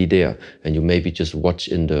physically there and you maybe just watch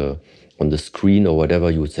on the screen or whatever,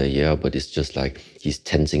 you would say, yeah, but it's just like he's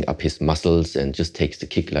tensing up his muscles and just takes the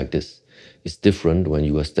kick like this. It's different when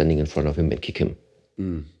you are standing in front of him and kick him.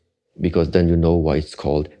 Because then you know why it's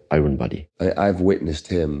called iron body. I've witnessed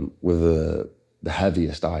him with the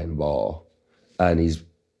heaviest iron bar and he's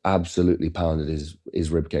absolutely pounded his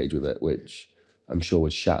rib cage with it, which I'm sure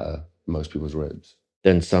would shatter most people's ribs.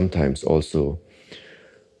 Then sometimes also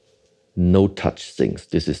no touch things.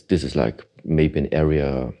 This is like maybe an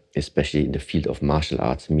area, especially in the field of martial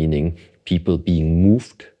arts, meaning people being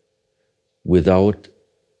moved without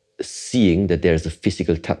seeing that there's a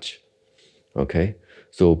physical touch. Okay?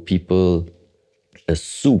 So people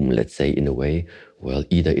assume, let's say in a way, well,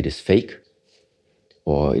 either it is fake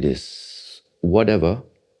or it is whatever.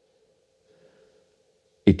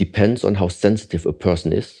 It depends on how sensitive a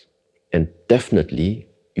person is. And definitely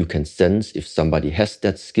you can sense if somebody has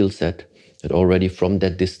that skill set, that already from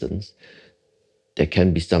that distance, there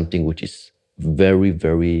can be something which is very,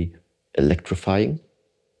 very electrifying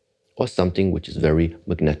or something which is very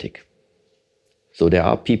magnetic. So there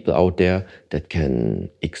are people out there that can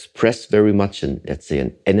express very much, let's say,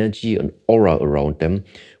 an energy, an aura around them,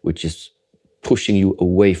 which is pushing you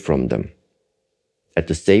away from them. At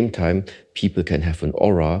the same time, people can have an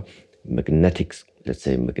aura, magnetic,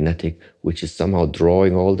 which is somehow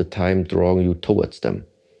drawing all the time, drawing you towards them.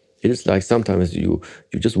 It is like sometimes you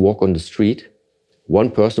just walk on the street,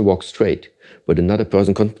 one person walks straight, but another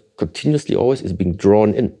person continuously always is being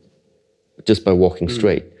drawn in just by walking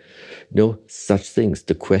straight. Such things.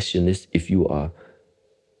 The question is if you are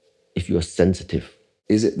sensitive.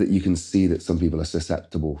 Is it that you can see that some people are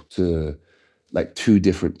susceptible to, like, two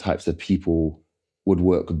different types of people would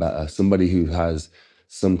work better? Somebody who has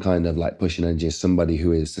some kind of like pushing energy, somebody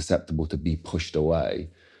who is susceptible to be pushed away.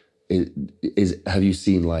 Have you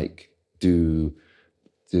seen, like, do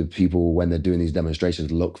people when they're doing these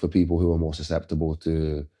demonstrations look for people who are more susceptible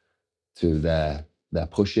to their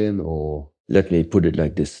pushing? Or let me put it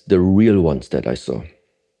like this: the real ones that I saw,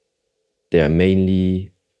 they are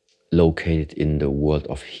mainly located in the world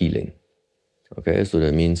of healing. Okay, so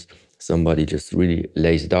that means somebody just really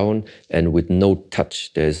lays down and with no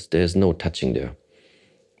touch, there's no touching there.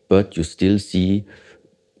 But you still see,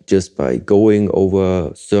 just by going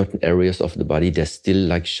over certain areas of the body, there's still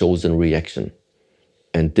like shows and reaction.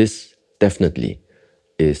 And this definitely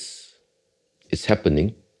is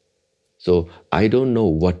happening. So I don't know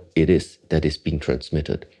what it is that is being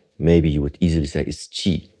transmitted. Maybe you would easily say it's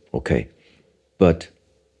qi, okay. But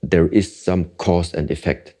there is some cause and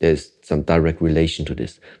effect. There's some direct relation to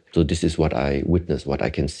this. So this is what I witness, what I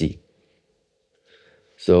can see.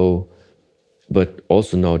 So, but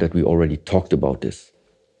also now that we already talked about this,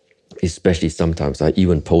 especially sometimes, I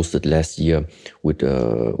even posted last year with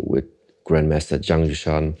Grandmaster Zhang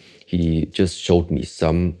Yushan. He just showed me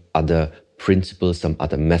some other principles, some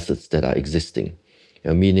other methods that are existing.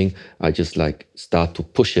 Meaning I just like start to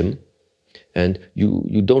push him and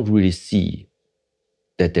you don't really see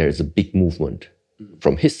that there is a big movement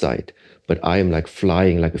from his side, but I am like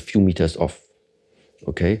flying like a few meters off.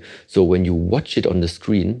 Okay, so when you watch it on the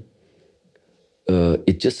screen,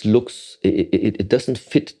 it just looks, it doesn't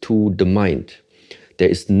fit to the mind. There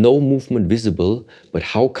is no movement visible, but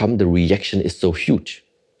how come the reaction is so huge?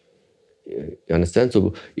 You understand?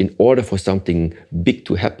 So in order for something big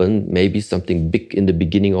to happen, maybe something big in the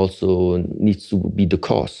beginning also needs to be the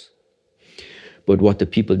cause. But what the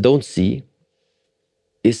people don't see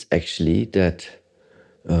is actually that,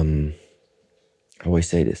 how I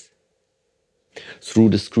say this? Through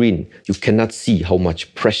the screen, you cannot see how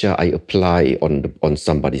much pressure I apply on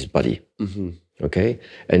somebody's body. Okay?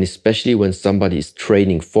 And especially when somebody is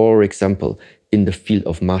training, for example, in the field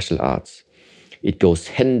of martial arts, it goes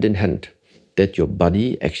hand in hand that your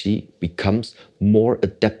body actually becomes more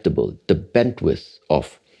adaptable. The bandwidth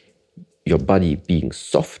of your body being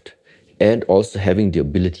soft and also having the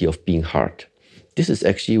ability of being hard. This is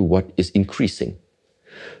actually what is increasing.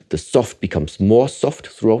 The soft becomes more soft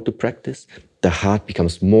throughout the practice. The hard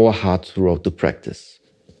becomes more hard throughout the practice.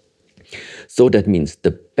 So that means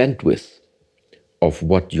the bandwidth of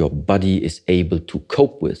what your body is able to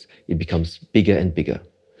cope with, it becomes bigger and bigger.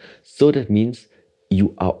 So that means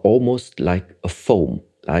you are almost like a foam,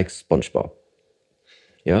 like SpongeBob.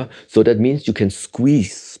 Yeah. So that means you can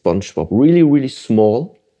squeeze SpongeBob really, really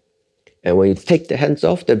small. And when you take the hands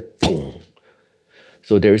off, then boom.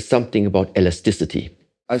 So there is something about elasticity.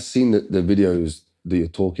 I've seen the videos that you're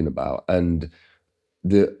talking about, and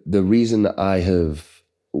the reason that I have,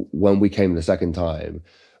 when we came the second time,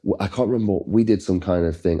 I can't remember, we did some kind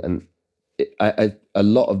of thing, and a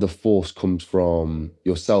lot of the force comes from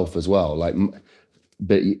yourself as well, like,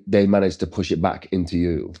 but they managed to push it back into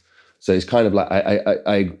you. So it's kind of like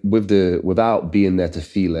I without being there to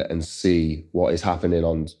feel it and see what is happening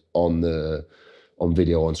on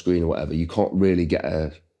video, on screen or whatever, you can't really get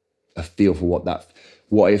a feel for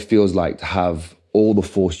what it feels like to have all the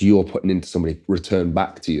force you're putting into somebody return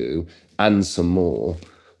back to you and some more.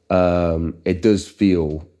 It does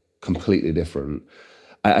feel completely different.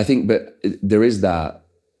 I think, but there is that.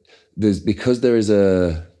 Because there is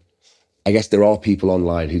I guess there are people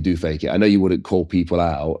online who do fake it. I know you wouldn't call people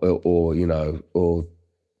out or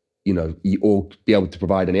be able to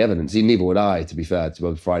provide any evidence. Neither would I, to be fair, to be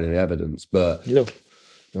able to provide any evidence. But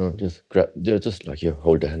just grab, just like you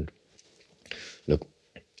hold the hand. Look,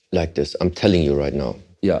 like this. I'm telling you right now.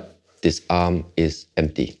 Yeah. This arm is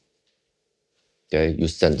empty. Okay, you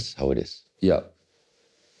sense how it is. Yeah.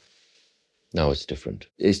 Now it's different.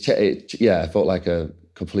 It felt like a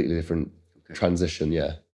completely different transition.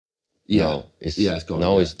 Yeah. Now it's gone.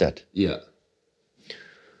 Now it's dead. Yeah.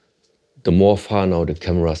 The more far now the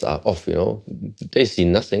cameras are off, they see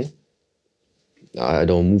nothing. I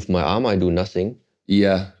don't move my arm, I do nothing.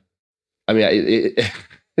 Yeah. I mean,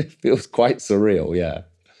 it feels quite surreal, yeah.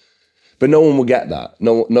 But no one will get that.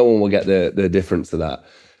 No one will get the difference to that.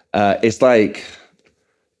 It's like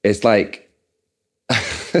it's like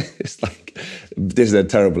this is a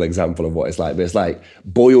terrible example of what it's like, but it's like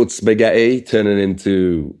boiled spaghetti turning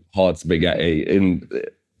into hard spaghetti.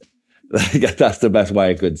 That's the best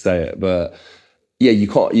way I could say it. But yeah, you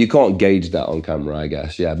can't gauge that on camera, I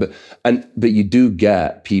guess. Yeah, but you do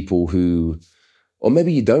get people who, or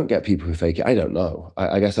maybe you don't get people who fake it. I don't know.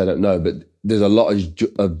 I guess I don't know. But there's a lot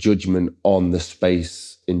of judgment on the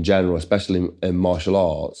space in general, especially in martial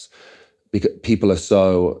arts, because people are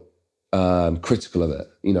so critical of it.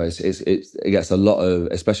 It gets a lot of,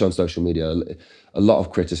 especially on social media, a lot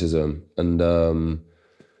of criticism. And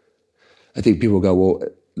I think people go, well,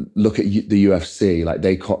 look at the UFC, like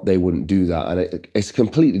they wouldn't do that. And it's a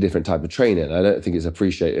completely different type of training. I don't think it's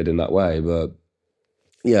appreciated in that way. But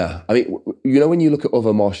yeah, I mean, when you look at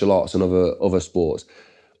other martial arts and other sports,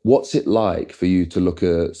 what's it like for you to look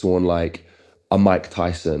at someone like a Mike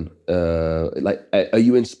Tyson? Are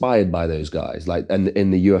you inspired by those guys? Like, and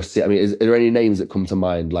in the UFC, I mean, are there any names that come to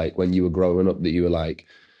mind, like when you were growing up, that you were like,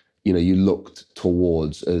 you looked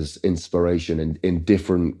towards as inspiration in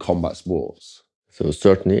different combat sports? So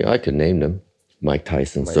certainly I can name them. Mike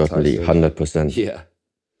Tyson, certainly, 100%. Yeah.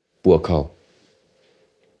 Burkau.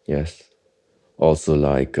 Yes. Also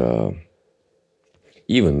like,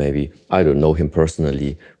 even maybe, I don't know him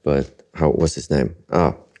personally, but what's his name?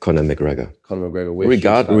 Conor McGregor. Conor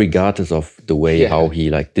McGregor. Regardless of the way how he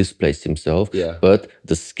like displays himself, but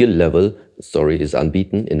the skill level, is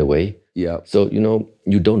unbeaten in a way. Yeah. So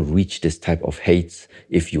you don't reach this type of hates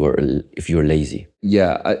if you're lazy.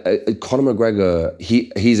 Yeah, Conor McGregor,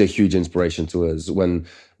 he's a huge inspiration to us. When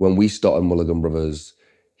we started Mulligan Brothers,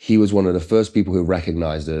 he was one of the first people who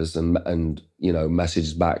recognized us and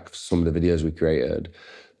messaged back some of the videos we created.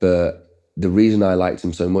 But the reason I liked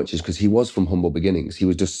him so much is because he was from humble beginnings. He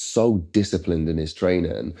was just so disciplined in his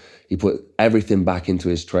training. He put everything back into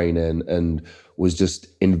his training and was just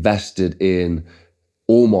invested in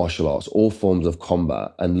all martial arts, all forms of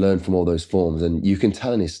combat, and learned from all those forms. And you can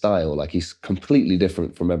tell in his style, like, he's completely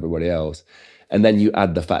different from everybody else. And then you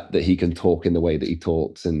add the fact that he can talk in the way that he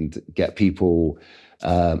talks and get people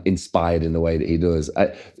inspired in the way that he does.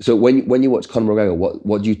 So when you watch Conor McGregor,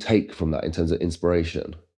 what do you take from that in terms of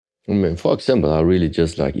inspiration? I mean, for example, I really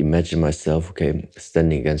just like imagine myself, okay,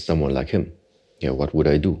 standing against someone like him. Yeah, what would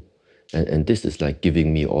I do? And this is like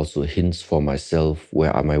giving me also hints for myself.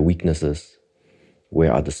 Where are my weaknesses?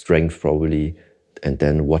 Where are the strengths probably? And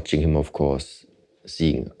then watching him, of course,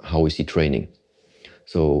 seeing how is he training.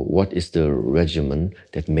 So what is the regimen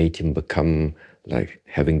that made him become like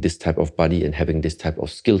having this type of body and having this type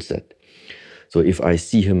of skill set? So if I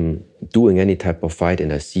see him doing any type of fight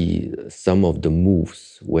and I see some of the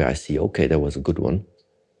moves where I see, okay, that was a good one,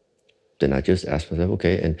 then I just ask myself,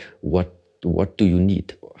 okay, and what do you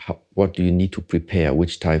need? What do you need to prepare?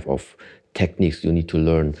 Which type of techniques you need to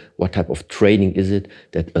learn? What type of training is it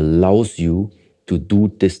that allows you to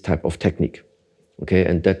do this type of technique? Okay,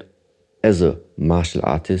 and that as a martial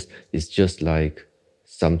artist is just like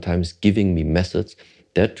sometimes giving me methods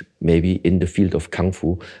that maybe in the field of Kung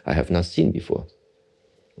Fu I have not seen before.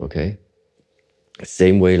 Okay?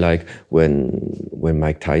 Same way like when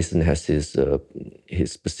Mike Tyson has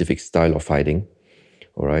his specific style of fighting,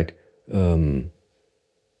 all right?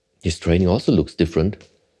 His training also looks different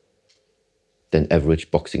than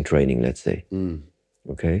average boxing training, let's say.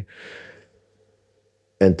 Okay?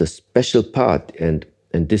 And the special part, and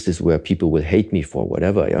this is where people will hate me for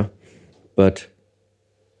whatever, yeah? But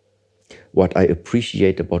what I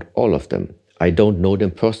appreciate about all of them, I don't know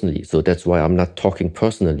them personally, so that's why I'm not talking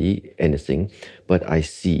personally anything, but I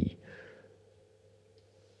see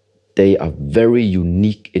they are very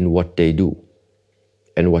unique in what they do.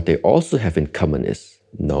 And what they also have in common is,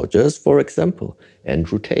 now just for example,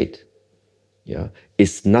 Andrew Tate. Yeah,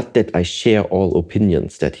 it's not that I share all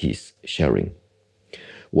opinions that he's sharing.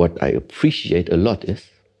 What I appreciate a lot is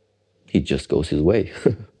he just goes his way.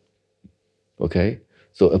 Okay?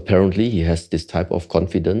 So apparently he has this type of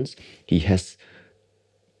confidence. He has,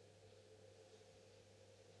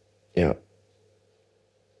 yeah,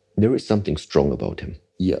 there is something strong about him.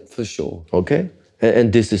 Yeah, for sure. Okay?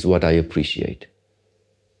 And this is what I appreciate.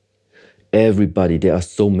 Everybody, there are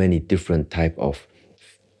so many different type of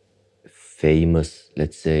famous,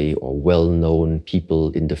 let's say, or well-known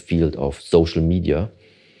people in the field of social media.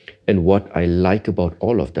 And what I like about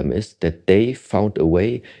all of them is that they found a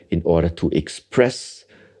way in order to express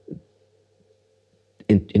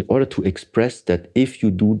that if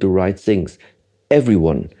you do the right things,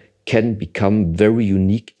 everyone can become very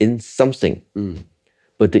unique in something.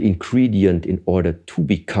 But the ingredient in order to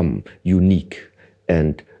become unique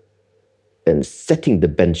and setting the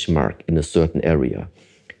benchmark in a certain area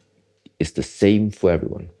is the same for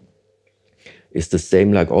everyone. It's the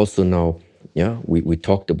same like also now, yeah, we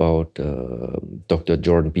talked about Dr.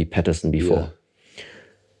 Jordan B. Peterson before. Yeah.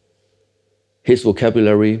 His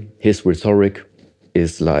vocabulary, his rhetoric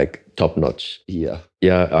is like top notch. Yeah.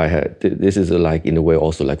 Yeah, this is like in a way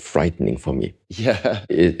also like frightening for me. Yeah.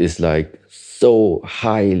 It's like so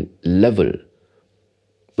high level.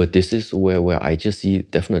 But this is where I just see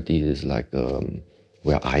definitely is like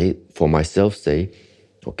where I for myself say,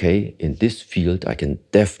 okay, in this field I can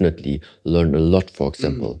definitely learn a lot, for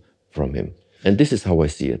example, from him. And this is how I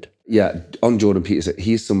see it. Yeah, on Jordan Peterson,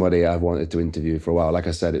 he's somebody I've wanted to interview for a while. Like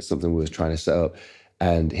I said, it's something we was trying to set up.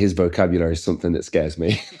 And his vocabulary is something that scares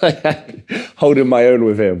me. Holding my own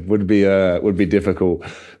with him would be difficult.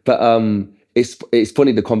 But it's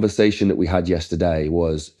funny, the conversation that we had yesterday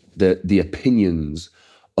was that the opinions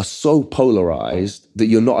are so polarized that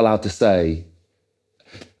you're not allowed to say,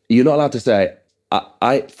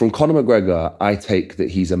 I from Conor McGregor, I take that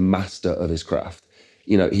he's a master of his craft.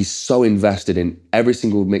 You know, he's so invested in every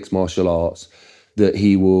single mixed martial arts that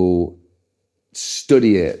he will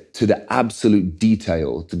study it to the absolute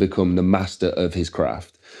detail to become the master of his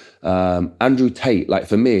craft. Andrew Tate, like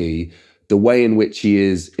for me, the way in which he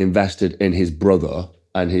is invested in his brother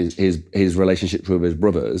and his relationships with his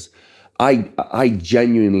brothers, I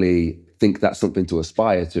genuinely think that's something to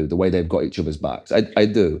aspire to, the way they've got each other's backs. I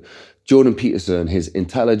do. Jordan Peterson, his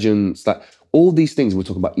intelligence, like all these things, we're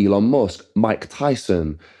talking about Elon Musk, Mike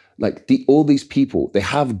Tyson, like all these people, they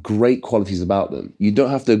have great qualities about them. You don't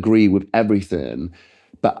have to agree with everything,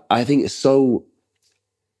 but I think it's so,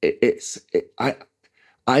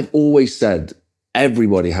 I've always said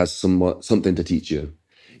everybody has something to teach you.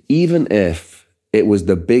 Even if it was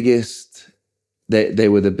the biggest, they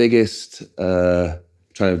were the biggest,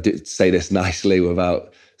 trying to say this nicely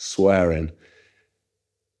without swearing.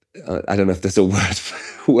 I don't know if there's a word.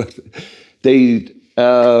 If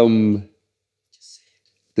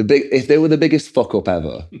they were the biggest fuck up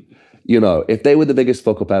ever, you know, if they were the biggest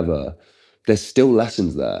fuck up ever, there's still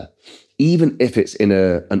lessons there. even if it's in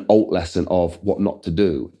an alt lesson of what not to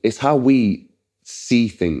do, it's how we see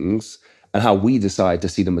things and how we decide to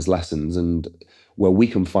see them as lessons, and where we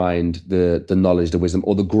can find the knowledge, the wisdom,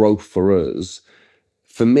 or the growth for us.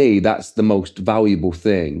 For me, that's the most valuable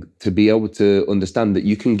thing, to be able to understand that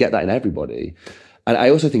you can get that in everybody. And I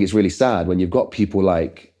also think it's really sad when you've got people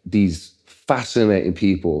like these fascinating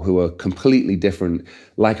people who are completely different,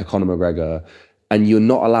 like a Conor McGregor, and you're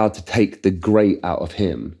not allowed to take the great out of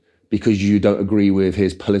him because you don't agree with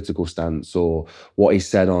his political stance or what he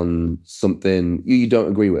said on something you don't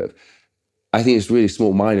agree with. I think it's really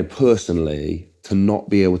small-minded, personally, to not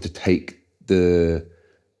be able to take the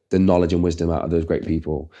knowledge and wisdom out of those great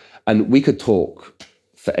people. And we could talk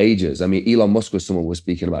for ages. I mean, Elon Musk was someone we were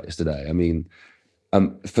speaking about yesterday. I mean,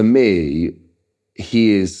 for me,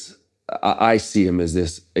 I see him as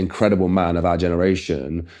this incredible man of our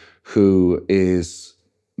generation who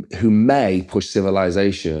may push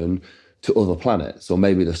civilization to other planets, or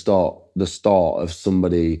maybe the start of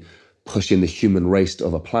somebody pushing the human race to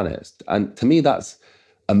other planets. And to me, that's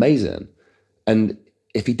amazing. And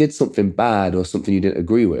if he did something bad or something you didn't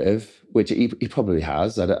agree with, which he probably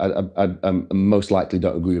has, I most likely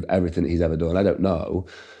don't agree with everything that he's ever done. I don't know.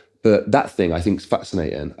 But that thing I think is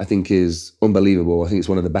fascinating. I think is unbelievable. I think it's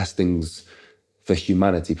one of the best things for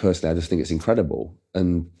humanity, personally. I just think it's incredible.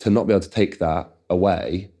 And to not be able to take that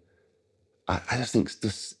away, I think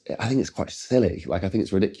it's quite silly. Like, I think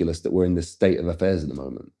it's ridiculous that we're in this state of affairs at the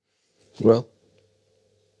moment. Well,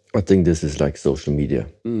 I think this is like social media.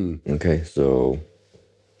 Okay, so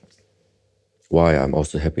why I'm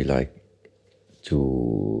also happy like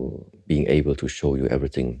to being able to show you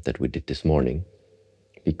everything that we did this morning,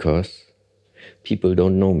 because people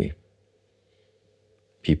don't know me.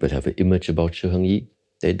 People have an image about Shi Heng Yi.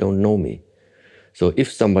 They don't know me. So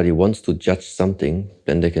if somebody wants to judge something,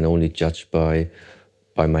 then they can only judge by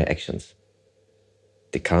my actions.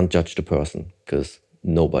 They can't judge the person because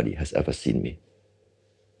nobody has ever seen me.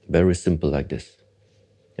 Very simple like this.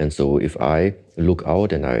 And so if I look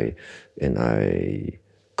out and I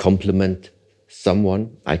compliment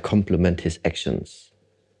someone, I compliment his actions.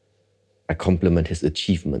 I compliment his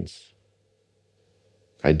achievements.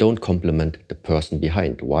 I don't compliment the person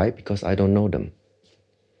behind. Why? Because I don't know them.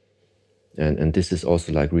 And this is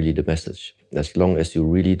also like really the message. As long as you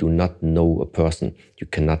really do not know a person, you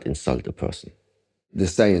cannot insult a person. The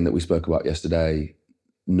saying that we spoke about yesterday,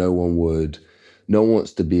 no one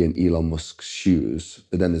wants to be in Elon Musk's shoes,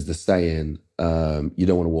 but then there's the saying, you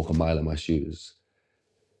don't want to walk a mile in my shoes.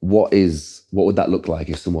 What would that look like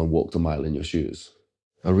if someone walked a mile in your shoes?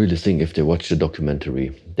 I really think if they watch the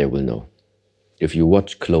documentary, they will know. If you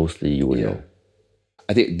watch closely, you will know.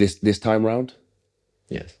 I think this time round?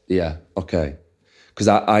 Yes. Yeah, okay. Because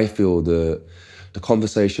I feel the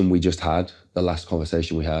conversation we just had, the last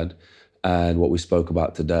conversation we had, and what we spoke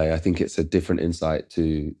about today, I think it's a different insight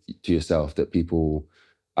to yourself that people,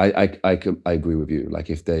 I agree with you. Like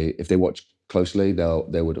if they watch closely,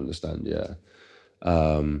 they would understand, yeah.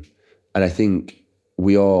 And I think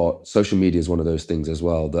social media is one of those things as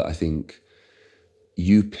well that I think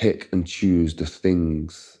you pick and choose the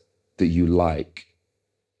things that you like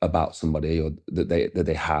about somebody, or that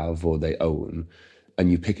they have or they own,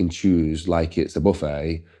 and you pick and choose like it's a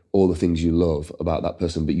buffet all the things you love about that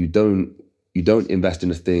person, but you don't invest in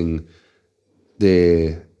a thing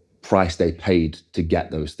the price they paid to get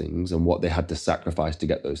those things and what they had to sacrifice to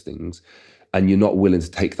get those things, and you're not willing to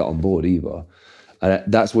take that on board either. And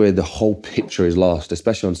that's where the whole picture is lost,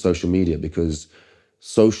 especially on social media, because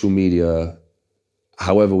social media,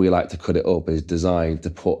 however we like to cut it up, is designed to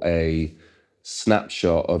put a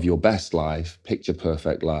snapshot of your best life, picture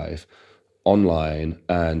perfect life, online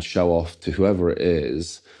and show off to whoever it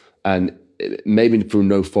is. And maybe through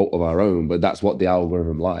no fault of our own, but that's what the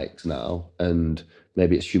algorithm likes now. And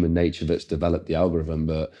maybe it's human nature that's developed the algorithm,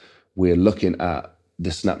 but we're looking at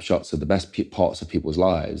the snapshots of the best parts of people's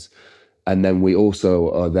lives. And then we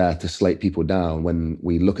also are there to slate people down when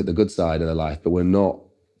we look at the good side of their life, but we're not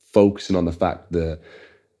focusing on the fact that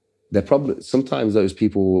they're probably, sometimes those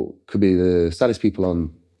people could be the saddest people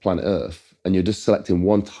on planet Earth, and you're just selecting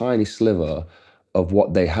one tiny sliver of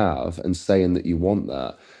what they have and saying that you want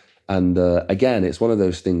that. And again, it's one of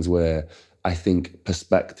those things where I think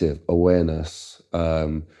perspective, awareness,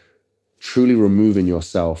 truly removing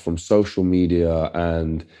yourself from social media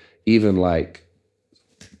and even like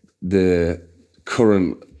the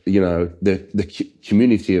current, the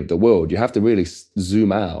community of the world, you have to really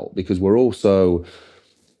zoom out, because we're all so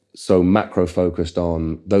macro focused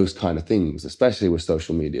on those kind of things, especially with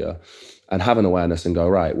social media, and have an awareness and go,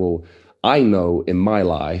 right, well, I know in my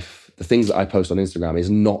life the things that I post on Instagram is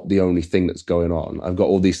not the only thing that's going on. I've got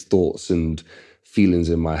all these thoughts and feelings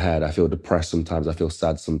in my head. I feel depressed sometimes. I feel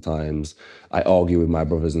sad sometimes. I argue with my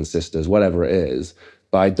brothers and sisters, whatever it is.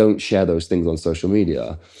 But I don't share those things on social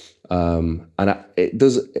media.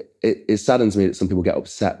 It saddens me that some people get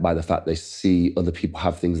upset by the fact they see other people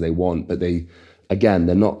have things they want, but they're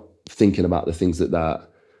not thinking about the things that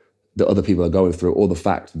other people are going through, or the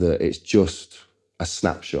fact that it's just a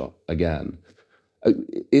snapshot again.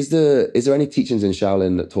 Is there any teachings in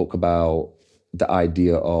Shaolin that talk about the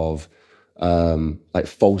idea of like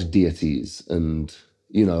false deities and,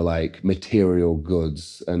 like material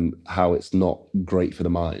goods and how it's not great for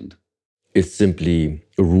the mind? It's simply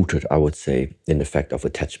rooted, I would say, in the fact of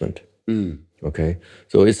attachment. Okay?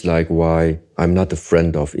 So it's like why I'm not a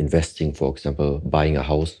friend of investing, for example, buying a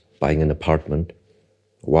house, buying an apartment.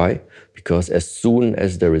 Why? Because as soon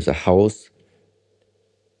as there is a house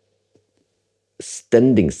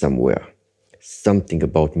standing somewhere, something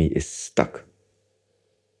about me is stuck.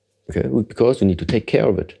 Okay? Because you need to take care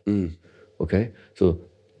of it. Okay? So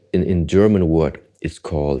in German word, it's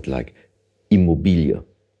called like Immobilie.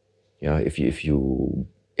 Yeah,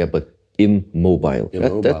 but immobile.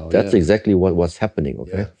 That's exactly what's happening,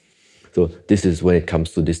 okay? Yeah. So this is when it comes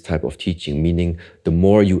to this type of teaching, meaning the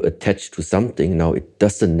more you attach to something, now it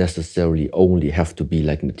doesn't necessarily only have to be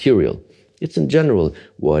like material. It's in general,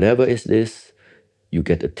 whatever is this, you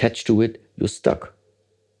get attached to it, you're stuck.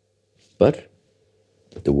 But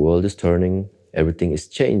the world is turning, everything is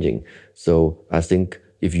changing. So I think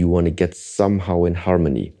if you want to get somehow in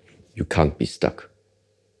harmony, you can't be stuck.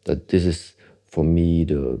 That this is, for me,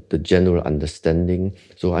 the general understanding.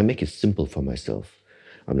 So I make it simple for myself.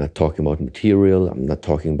 I'm not talking about material. I'm not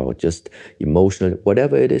talking about just emotional.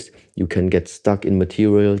 Whatever it is, you can get stuck in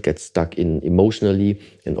material, get stuck in emotionally,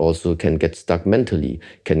 and also can get stuck mentally,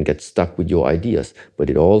 can get stuck with your ideas. But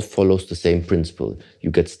it all follows the same principle. You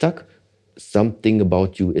get stuck, something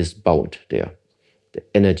about you is bound there. The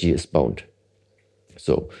energy is bound.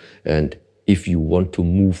 So, and if you want to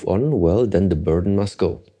move on, well, then the burden must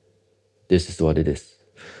go. This is what it is.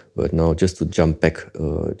 But now just to jump back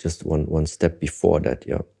just one step before that,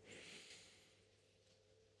 yeah.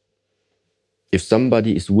 If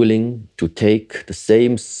somebody is willing to take the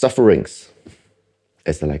same sufferings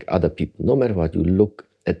as like other people, no matter what, you look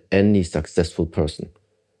at any successful person,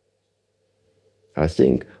 I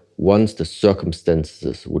think once the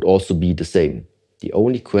circumstances would also be the same. The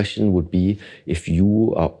only question would be if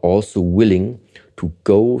you are also willing to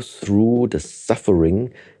go through the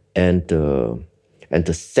suffering and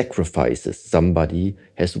the sacrifices somebody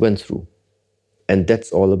has went through. And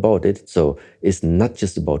that's all about it. So it's not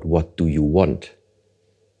just about what do you want.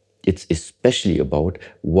 It's especially about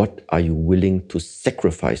what are you willing to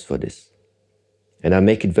sacrifice for this. And I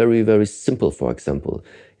make it very, very simple, for example.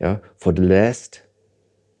 Yeah, for the last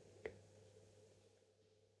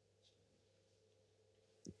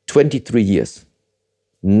 23 years,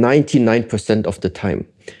 99% of the time,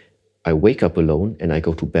 I wake up alone and I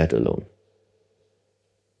go to bed alone.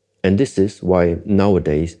 And this is why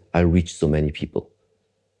nowadays I reach so many people.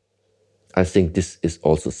 I think this is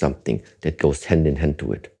also something that goes hand in hand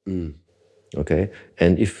to it. Okay?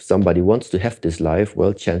 And if somebody wants to have this life,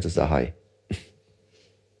 well, chances are high.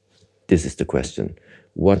 This is the question.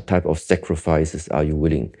 What type of sacrifices are you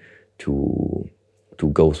willing to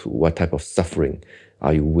go through? What type of suffering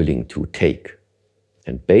are you willing to take?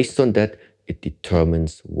 And based on that, it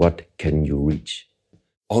determines what can you reach.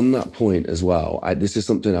 On that point as well, this is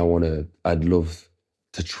something I'd love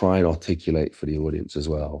to try and articulate for the audience as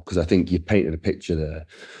well, because I think you painted a picture there.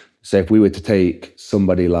 So if we were to take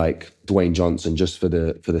somebody like Dwayne Johnson, just for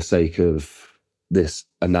the sake of this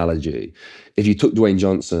analogy, if you took Dwayne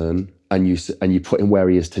Johnson and you put him where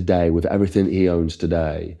he is today with everything he owns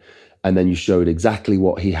today, and then you showed exactly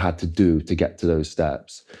what he had to do to get to those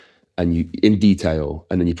steps, and you in detail,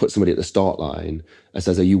 and then you put somebody at the start line and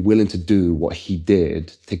says, are you willing to do what he did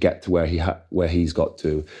to get to where he's got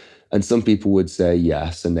to? And some people would say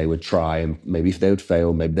yes, and they would try, and maybe if they would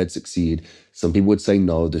fail, maybe they'd succeed. Some people would say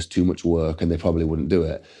no, there's too much work, and they probably wouldn't do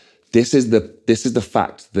it. This is the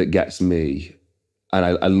fact that gets me, and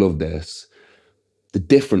I love this. The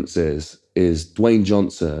difference is Dwayne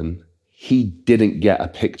Johnson, he didn't get a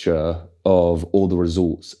picture of all the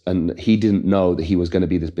results, and he didn't know that he was going to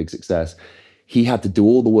be this big success. He had to do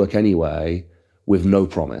all the work anyway with no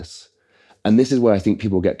promise. And this is where I think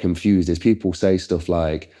people get confused, is people say stuff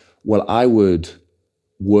like, well, I would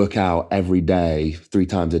work out every day, 3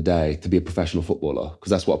 times a day to be a professional footballer,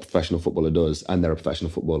 because that's what a professional footballer does, and they're a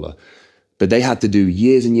professional footballer. But they had to do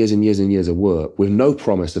years and years and years and years of work with no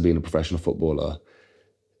promise of being a professional footballer.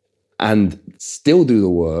 and still do the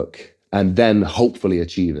work and then hopefully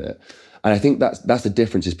achieve it. And I think that's the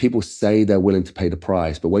difference, is people say they're willing to pay the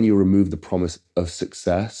price, but when you remove the promise of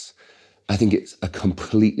success, I think it's a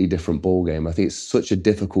completely different ballgame. I think it's such a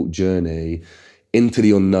difficult journey into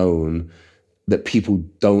the unknown that people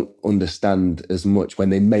don't understand as much when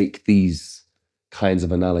they make these kinds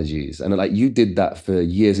of analogies. And like, you did that for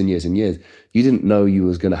years and years and years. You didn't know you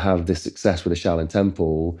was going to have this success with the Shaolin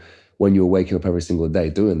Temple when you were waking up every single day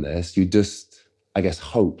doing this. You just, I guess,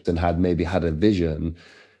 hoped and had a vision,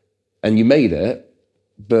 and you made it,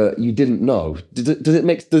 but you didn't know. Does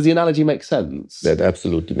the analogy make sense? That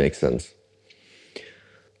absolutely makes sense.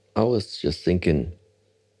 I was just thinking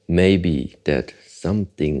maybe that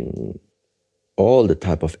all the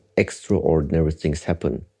type of extraordinary things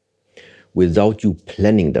happen without you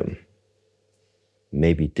planning them.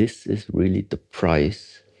 Maybe this is really the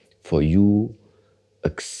price for you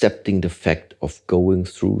accepting the fact of going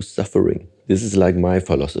through suffering. This is like my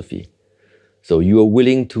philosophy. So you are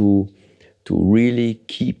willing to really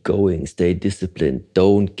keep going, stay disciplined,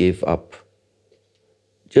 don't give up.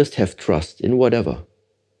 Just have trust in whatever.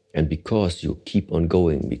 And because you keep on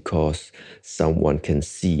going, because someone can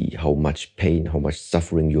see how much pain, how much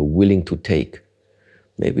suffering you're willing to take,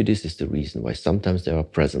 maybe this is the reason why sometimes there are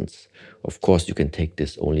presents. Of course, you can take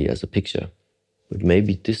this only as a picture, but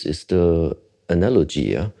maybe this is the analogy,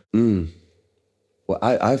 yeah? Well,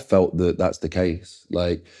 I felt that that's the case.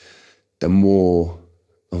 Like, the more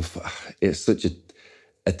it's such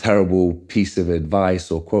a terrible piece of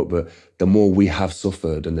advice or quote, but the more we have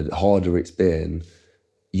suffered and the harder it's been,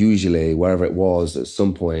 usually wherever it was at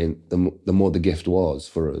some point, the more the gift was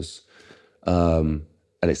for us. And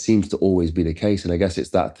it seems to always be the case. And I guess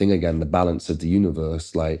it's that thing again, the balance of the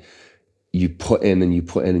universe. Like, you put in and you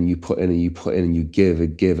put in and you put in and you put in and you give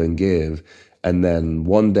and give and give. And then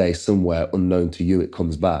one day somewhere unknown to you, it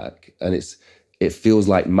comes back. And it feels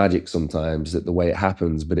like magic sometimes, that the way it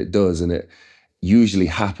happens, but it does. And it usually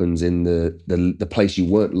happens in the place you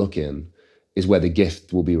weren't looking is where the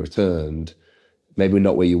gift will be returned. Maybe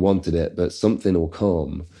not where you wanted it, but something will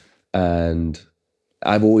come. And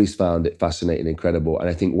I've always found it fascinating, incredible. And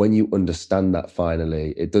I think when you understand that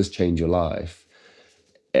finally, it does change your life.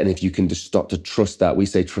 And if you can just start to trust that, we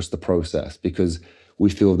say trust the process, because we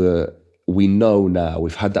feel that we know now,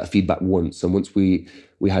 we've had that feedback once. And once we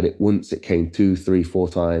had it once, it came 2, 3, 4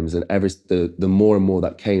 times. And the more and more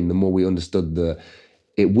that came, the more we understood that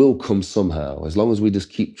it will come somehow. As long as we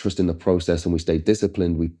just keep trusting the process and we stay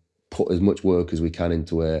disciplined, we put as much work as we can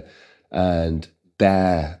into it and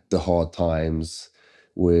bear the hard times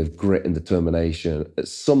with grit and determination. At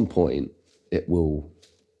some point, there'll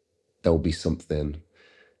be something,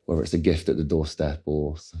 whether it's a gift at the doorstep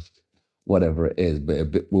or whatever it is, but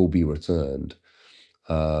it will be returned.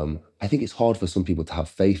 I think it's hard for some people to have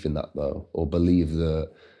faith in that, though, or believe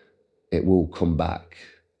that it will come back,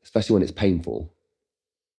 especially when it's painful.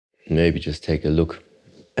 Maybe just take a look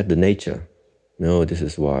at the nature. No, this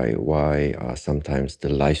is why are sometimes the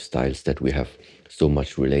lifestyles that we have so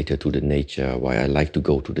much related to the nature, why I like to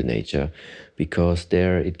go to the nature, because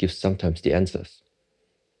there it gives sometimes the answers.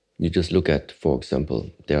 You just look at, for example,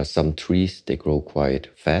 there are some trees, they grow quite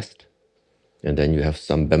fast. And then you have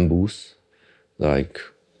some bamboos, like,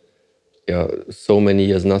 so many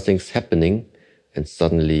years nothing's happening, and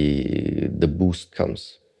suddenly the boost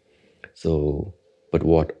comes. So, but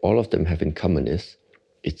what all of them have in common is,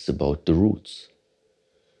 it's about the roots.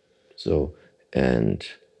 So, and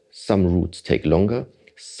some roots take longer,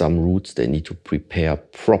 some roots they need to prepare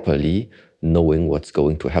properly, knowing what's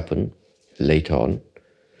going to happen later on.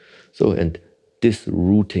 So, and this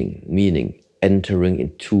rooting, meaning entering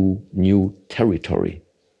into new territory,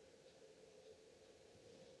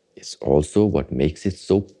 is also what makes it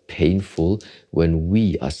so painful when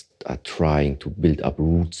we are trying to build up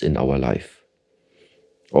roots in our life.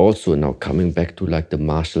 Also, now coming back to like the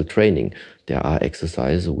martial training, there are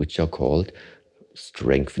exercises which are called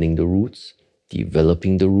strengthening the roots,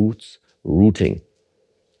 developing the roots, rooting.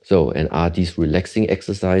 So, and are these relaxing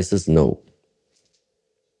exercises? No.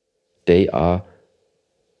 They are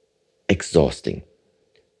exhausting,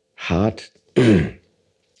 hard,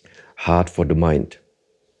 hard for the mind,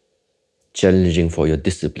 challenging for your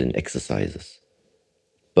discipline exercises.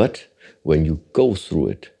 But when you go through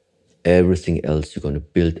it, everything else you're going to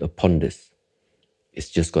build upon this is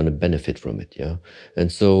just going to benefit from it, yeah?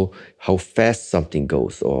 And so how fast something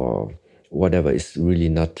goes or whatever is really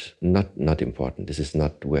not important. This is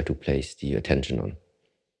not where to place the attention on.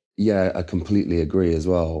 Yeah, I completely agree as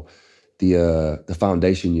well. The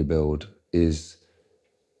foundation you build is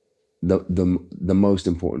the most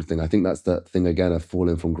important thing. I think that's the thing again of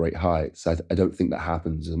falling from great heights. I don't think that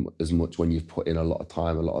happens as much when you've put in a lot of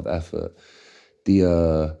time, a lot of effort.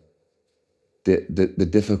 The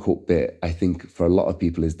difficult bit, I think, for a lot of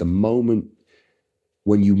people is the moment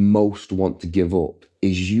when you most want to give up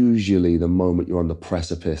is usually the moment you're on the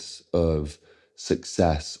precipice of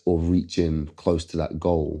success or reaching close to that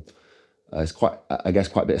goal. It's quite, I guess,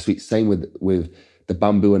 quite bittersweet. Same with the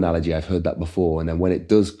bamboo analogy. I've heard that before, and then when it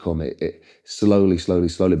does come, it slowly,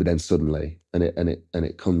 but then suddenly, and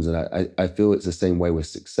it comes. And I feel it's the same way with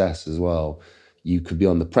success as well. You could be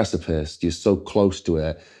on the precipice, you're so close to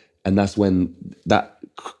it, and that's when that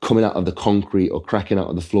coming out of the concrete or cracking out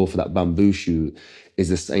of the floor for that bamboo shoot is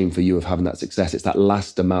the same for you of having that success. It's that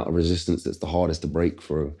last amount of resistance that's the hardest to break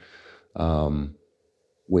through.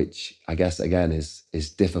 Which I guess, again, is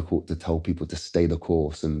difficult to tell people to stay the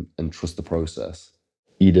course and trust the process.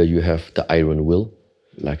 Either you have the iron will,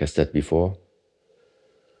 like I said before,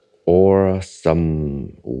 or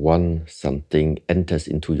something enters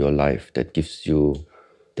into your life that gives you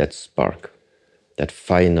that spark, that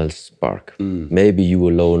final spark. Maybe you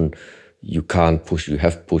alone, you can't push, you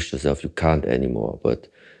have pushed yourself, you can't anymore, but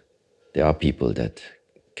there are people that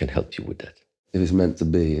can help you with that. If it's meant to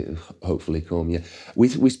be, it'll hopefully come. Yeah,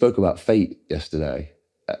 we spoke about fate yesterday.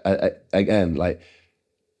 Again, like,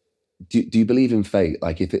 do you believe in fate?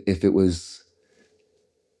 Like, if it was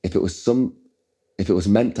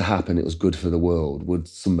meant to happen, it was good for the world. Would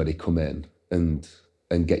somebody come in and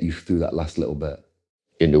get you through that last little bit?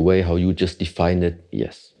 In the way how you just defined it,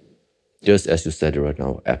 yes. Just as you said it right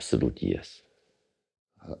now, absolutely yes.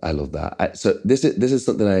 I love that. So this is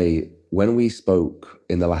something when we spoke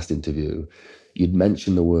in the last interview, you'd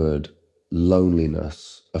mentioned the word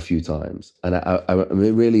loneliness a few times. And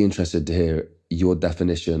I'm really interested to hear your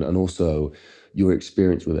definition and also your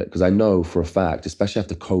experience with it. Because I know for a fact, especially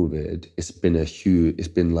after COVID, it's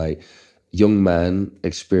been like young men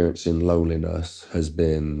experiencing loneliness has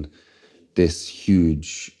been this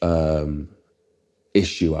huge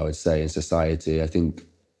issue, I would say, in society. I think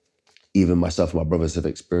even myself and my brothers have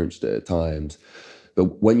experienced it at times.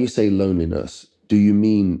 But when you say loneliness, do you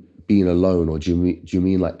mean being alone, or do you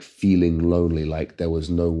mean like feeling lonely, like there was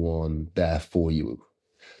no one there for you?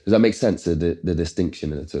 Does that make sense, the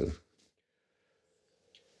distinction in the two?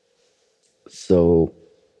 So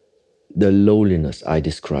the loneliness I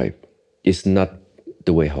describe is not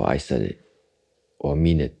the way how I said it or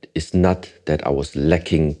mean it. It's not that I was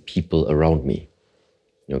lacking people around me.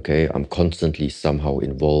 Okay, I'm constantly somehow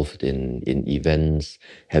involved in events,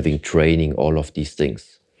 having training, all of these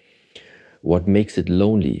things. What makes it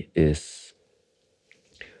lonely is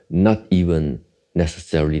not even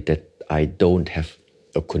necessarily that I don't have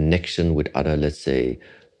a connection with other, let's say,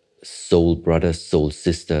 soul brothers, soul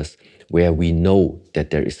sisters, where we know that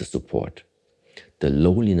there is a support. The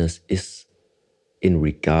loneliness is in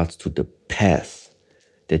regards to the path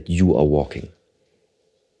that you are walking.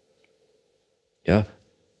 Yeah,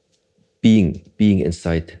 being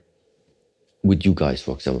inside with you guys,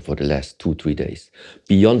 for example, for the last 2-3 days,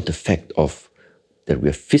 beyond the fact of that we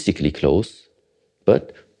are physically close,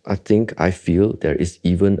 but I feel there is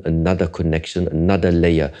even another connection, another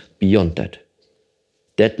layer beyond that.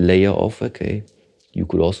 That layer of, okay, you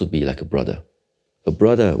could also be like a brother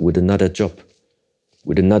with another job,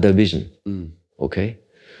 with another vision, okay?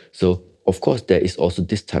 So, of course, there is also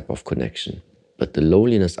this type of connection. But the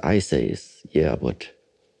loneliness I say is, yeah, but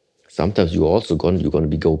sometimes you're going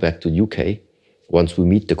to go back to UK. Once we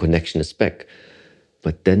meet, the connection is back.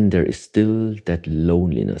 But then there is still that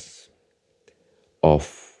loneliness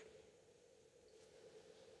of,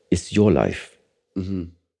 it's your life.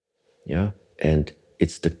 Yeah. And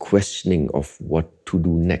it's the questioning of what to do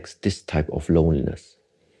next, this type of loneliness.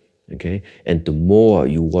 Okay. And the more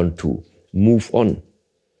you want to move on,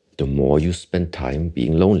 the more you spend time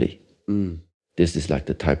being lonely. This is like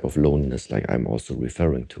the type of loneliness like I'm also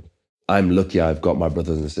referring to. I'm lucky I've got my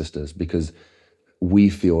brothers and sisters, because we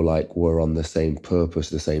feel like we're on the same purpose,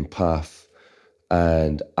 the same path.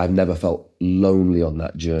 And I've never felt lonely on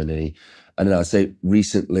that journey. And then I'd say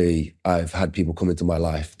recently I've had people come into my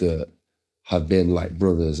life that have been like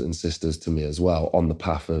brothers and sisters to me as well on the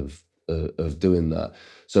path of doing that.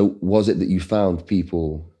 So was it that you found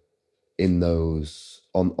people in those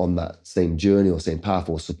on that same journey or same path,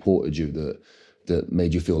 or supported you, that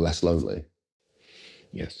made you feel less lonely?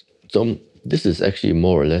 Yes. So this is actually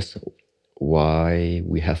more or less why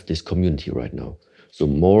we have this community right now. So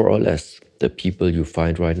more or less the people you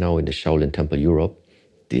find right now in the Shaolin Temple Europe,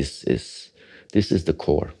 this is the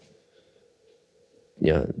core.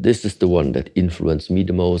 Yeah, this is the one that influenced me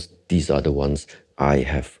the most. These are the ones I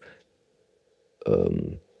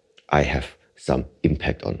I have some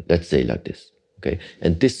impact on. Let's say like this, okay?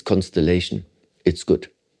 And this constellation, it's good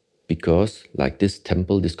because like this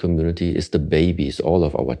temple, this community is the baby, is all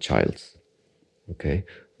of our childs, okay?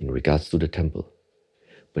 In regards to the temple,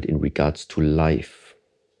 but in regards to life,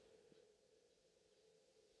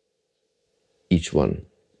 each one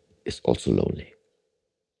is also lonely.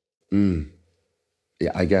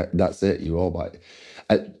 Yeah, I get that's it. You're all right.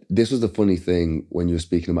 This was the funny thing when you were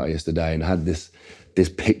speaking about it yesterday, and I had this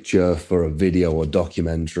picture for a video or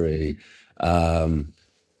documentary.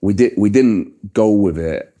 We didn't go with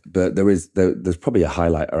it, but there's probably a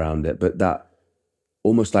highlight around it. But that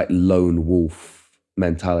almost like lone wolf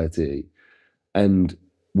mentality, and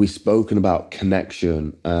we've spoken about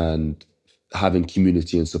connection and having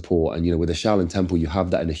community and support, and with the Shaolin Temple, you have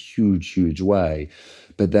that in a huge way.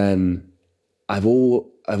 But then I've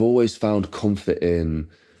always found comfort in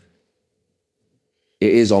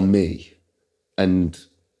it is on me, and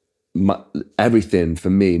everything for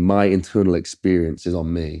me, my internal experience is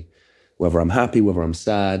on me. Whether I'm happy, whether I'm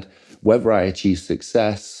sad, whether I achieve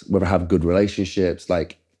success, whether I have good relationships,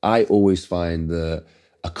 like I always find a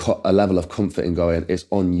level of comfort in going, it's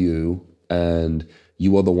on you, and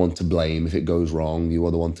you are the one to blame if it goes wrong. You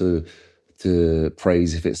are the one to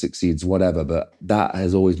praise if it succeeds, whatever. But that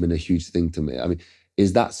has always been a huge thing to me. I mean,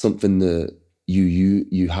 is that something that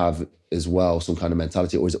you have as well, some kind of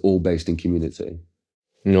mentality, or is it all based in community?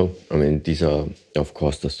 No, I mean, these are, of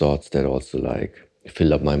course, the thoughts that also like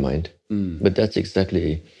fill up my mind. But that's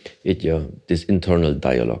exactly it, yeah, this internal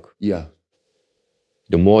dialogue. Yeah.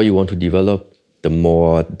 The more you want to develop, the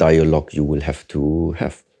more dialogue you will have to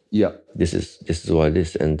have. Yeah. This is what it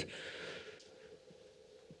is. And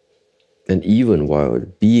even while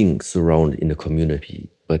being surrounded in a community,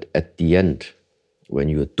 but at the end, when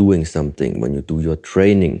you're doing something, when you do your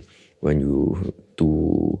training, when you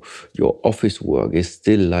do your office work, it's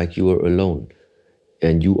still like you are alone.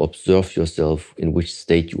 And you observe yourself in which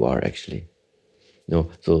state you are actually.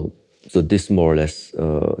 So this more or less,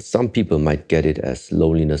 some people might get it as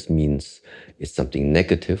loneliness means it's something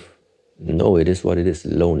negative. No, it is what it is,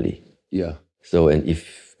 lonely. Yeah. So, and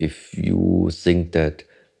if you think that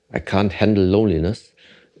I can't handle loneliness,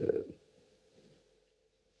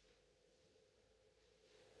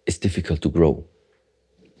 it's difficult to grow.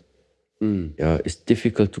 Yeah, it's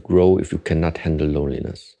difficult to grow if you cannot handle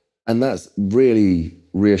loneliness. And that's really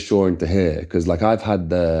reassuring to hear, because like I've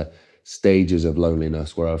had the stages of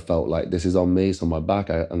loneliness where I felt like this is on me, it's on my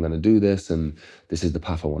back, I'm going to do this, and this is the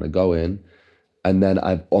path I want to go in. And then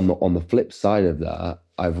I've on the flip side of that,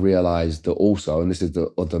 I've realized that also, and this is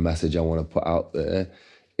the other message I want to put out there,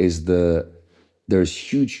 is that there's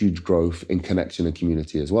huge growth in connection and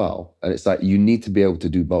community as well. And it's like you need to be able to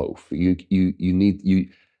do both. You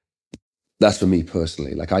need. That's for me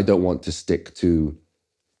personally. Like I don't want to stick to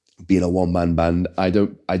being a one-man band. I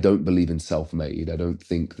don't believe in self-made. I don't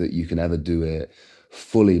think that you can ever do it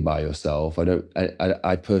fully by yourself.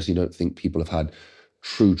 I personally don't think people have had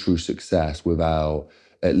true success without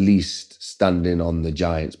at least standing on the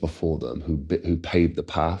giants before them who paved the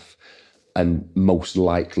path, and most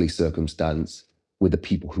likely circumstance with the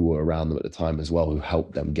people who were around them at the time as well, who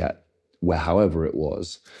helped them get where, however it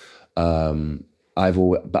was. I've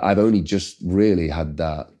only just really had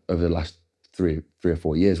that over the last three or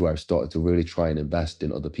 4 years, where I've started to really try and invest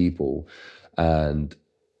in other people and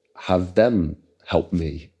have them help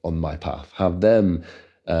me on my path, have them,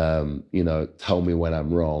 tell me when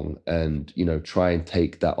I'm wrong, and, try and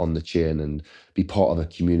take that on the chin and be part of a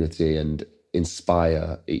community and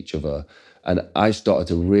inspire each other. And I started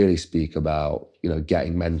to really speak about,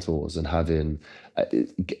 getting mentors and having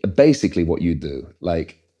basically what you do,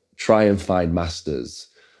 like try and find masters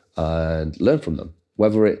and learn from them.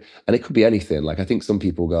 And it could be anything. Like I think some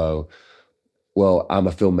people go, well, I'm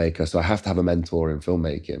a filmmaker, so I have to have a mentor in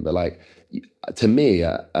filmmaking. But like, to me,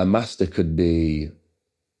 a master could be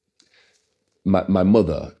my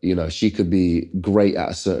mother. She could be great at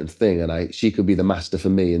a certain thing, and she could be the master for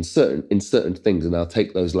me in certain things, and I'll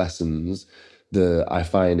take those lessons that I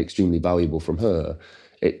find extremely valuable from her.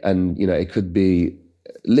 It could be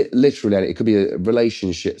literally, it could be a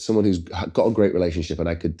relationship, someone who's got a great relationship, and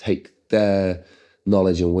I could take their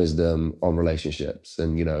knowledge and wisdom on relationships,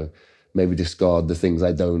 and maybe discard the things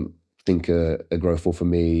I don't think are growthful for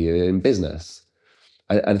me in business.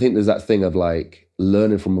 I think there's that thing of like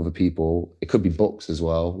learning from other people. It could be books as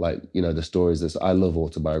well, like the stories that I love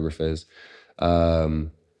autobiographies.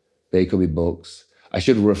 They could be books. I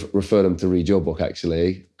should refer them to read your book,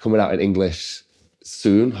 actually, coming out in English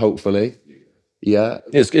soon, hopefully. Yeah,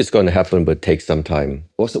 it's going to happen, but take some time.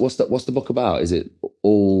 What's the book about? Is it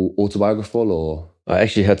all autobiographical, or? I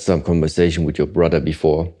actually had some conversation with your brother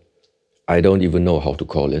before, I don't even know how to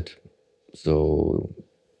call it. So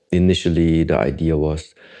initially the idea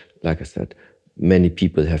was, like I said, many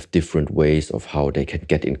people have different ways of how they can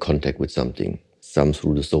get in contact with something. Some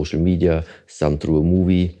through the social media, some through a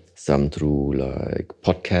movie, some through like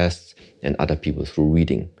podcasts, and other people through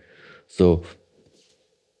reading. So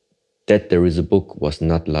that there is a book was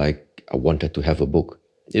not like I wanted to have a book.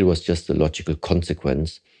 It was just a logical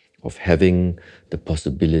consequence of having the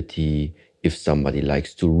possibility, if somebody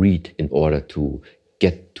likes to read, in order to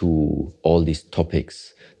get to all these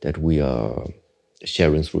topics that we are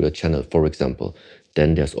sharing through the channel, for example,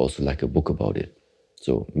 then there's also like a book about it.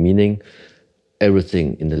 So meaning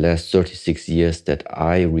everything in the last 36 years that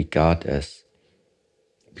I regard as,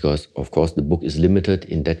 because of course the book is limited.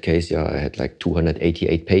 In that case, I had like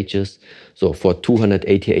 288 pages. So for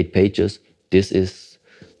 288 pages, this is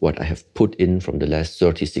what I have put in from the last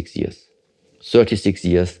 36 years. 36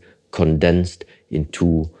 years condensed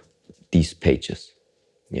into these pages.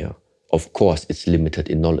 Yeah. Of course, it's limited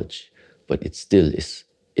in knowledge, but it still is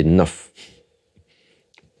enough.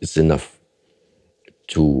 It's enough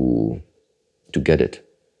to get it.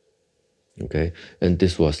 Okay. And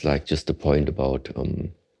this was like just the point about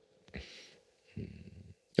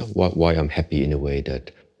why I'm happy in a way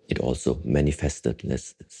that it also manifested,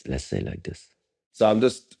 let's say like this. So I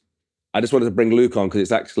just wanted to bring Luke on because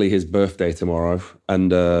it's actually his birthday tomorrow,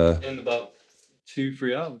 and in about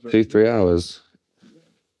 2-3 hours. Right? 2-3 hours.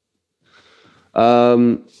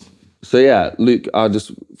 So yeah, Luke, I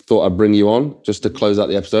just thought I'd bring you on just to close out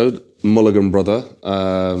the episode. Mulligan brother,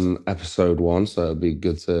 episode 1. So it'd be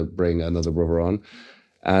good to bring another brother on.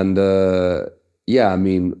 And yeah, I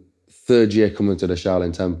mean, 3rd year coming to the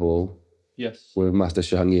Shaolin Temple. Yes. With Master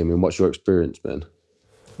Shi Heng Yi. I mean, what's your experience been?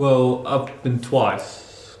 Well, I've been twice.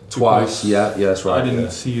 Twice, yeah, that's right. I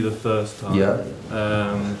didn't see you the first time. Yeah.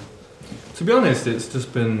 To be honest, it's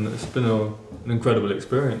been an incredible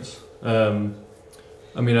experience.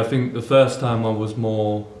 I mean, I think the first time there's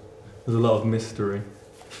a lot of mystery.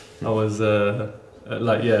 I was I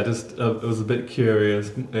was a bit curious.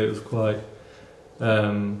 It was quite, I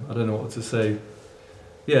don't know what to say.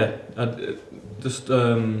 Yeah, I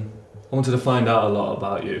wanted to find out a lot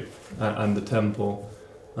about you and the temple,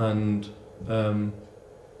 and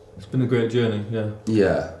it's been a great journey. Yeah.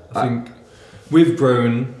 Yeah. I think we've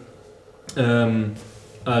grown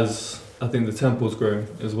as I think the temple's grown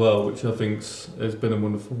as well, which I think has been a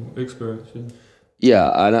wonderful experience.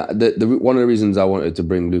 Yeah, and the one of the reasons I wanted to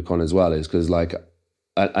bring Luke on as well is because, like,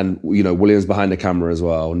 and you know, William's behind the camera as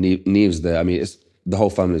well. Niamh's there. I mean, it's the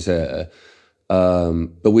whole family's here.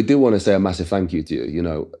 But we do want to say a massive thank you to you. You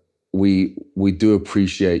know, we do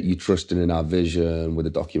appreciate you trusting in our vision with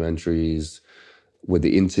the documentaries, with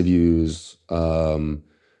the interviews,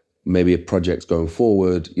 maybe projects going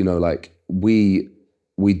forward. You know, like we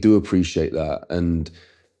do appreciate that, and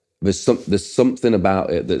there's something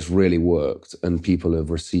about it that's really worked, and people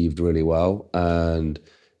have received really well, and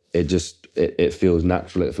it feels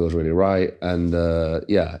natural. It feels really right, and I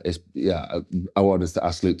wanted to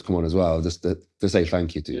ask Luke to come on as well, just to say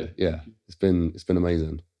thank you to you. Yeah, it's been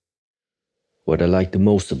amazing. What I like the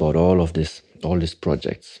most about all these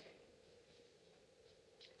projects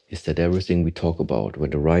is that everything we talk about,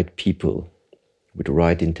 when the right people, with the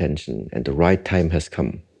right intention and the right time has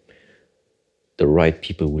come, the right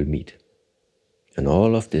people will meet. And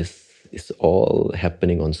all of this is all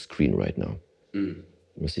happening on screen right now.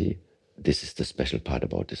 You see, this is the special part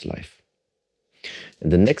about this life.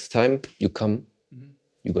 And the next time you come,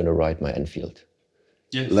 you're going to ride my Enfield.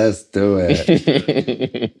 Yes. Let's do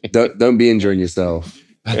it. Don't be injuring yourself.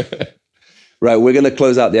 Right, we're going to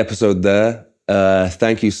close out the episode there.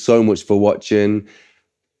 Thank you so much for watching.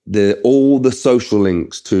 All the social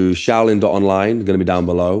links to Shaolin.online are going to be down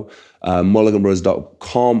below.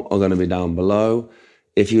 mulliganbrothers.com are going to be down below.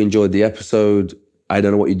 If you enjoyed the episode, I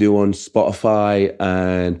don't know what you do on Spotify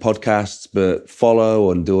and podcasts, but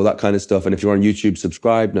follow and do all that kind of stuff. And if you're on YouTube,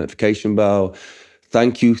 subscribe, notification bell.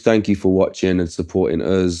 Thank you for watching and supporting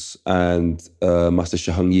us and Master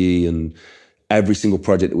Shi Heng Yi, and every single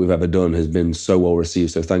project that we've ever done has been so well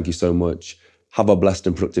received. So thank you so much. Have a blessed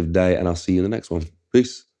and productive day, and I'll see you in the next one.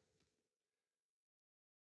 Peace.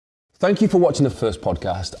 Thank you for watching the first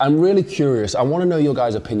podcast. I'm really curious. I want to know your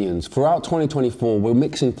guys' opinions. Throughout 2024, we're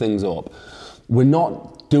mixing things up. We're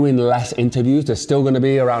not doing less interviews. There's still going to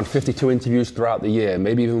be around 52 interviews throughout the year,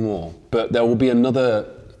 maybe even more. But there will be another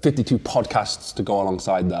 52 podcasts to go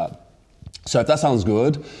alongside that. So if that sounds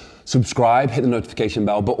good, subscribe, hit the notification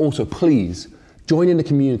bell, but also please join in the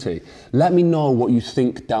community. Let me know what you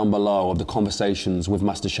think down below of the conversations with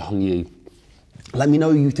Master Shi Heng Yi. Let me know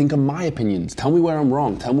what you think of my opinions. Tell me where I'm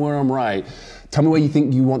wrong. Tell me where I'm right. Tell me where you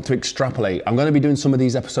think you want to extrapolate. I'm going to be doing some of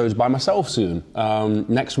these episodes by myself soon.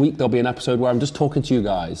 Next week, there'll be an episode where I'm just talking to you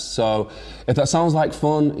guys. So if that sounds like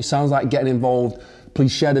fun, it sounds like getting involved,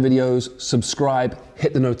 please share the videos, subscribe,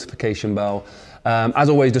 hit the notification bell. As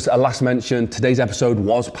always, just a last mention, today's episode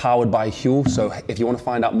was powered by Huel, so if you want to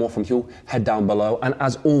find out more from Huel, head down below. And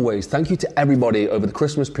as always, thank you to everybody over the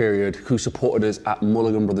Christmas period who supported us at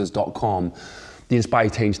mulliganbrothers.com. The Inspire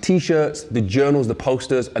Change t-shirts, the journals, the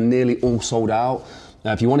posters are nearly all sold out.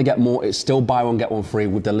 Now, if you want to get more, it's still buy one, get one free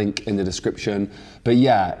with the link in the description. But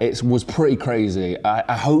yeah, it was pretty crazy.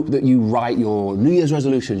 I hope that you write your New Year's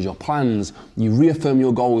resolutions, your plans, you reaffirm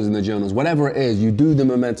your goals in the journals, whatever it is, you do the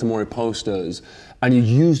Memento Mori posters, and you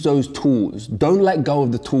use those tools. Don't let go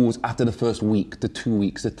of the tools after the first week, the 2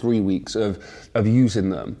 weeks, the 3 weeks of using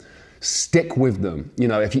them. Stick with them. You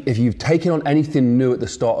know, if you've taken on anything new at the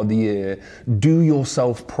start of the year, do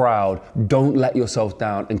yourself proud. Don't let yourself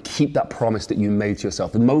down and keep that promise that you made to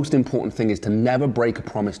yourself. The most important thing is to never break a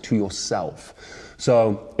promise to yourself.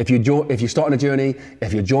 So if you're starting a journey,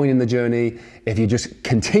 if you're joining the journey, if you're just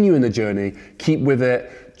continuing the journey, keep with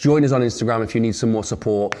it. Join us on Instagram if you need some more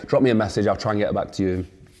support. Drop me a message, I'll try and get it back to you.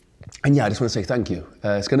 And yeah, I just want to say thank you.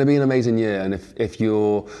 It's going to be an amazing year, and if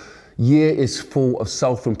your year is full of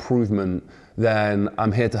self-improvement, then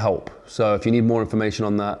I'm here to help. So if you need more information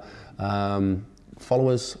on that, follow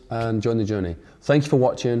us and join the journey. Thank you for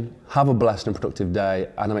watching. Have a blessed and productive day.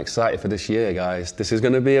 And I'm excited for this year, guys. This is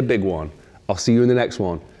going to be a big one. I'll see you in the next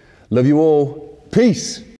one. Love you all. Peace.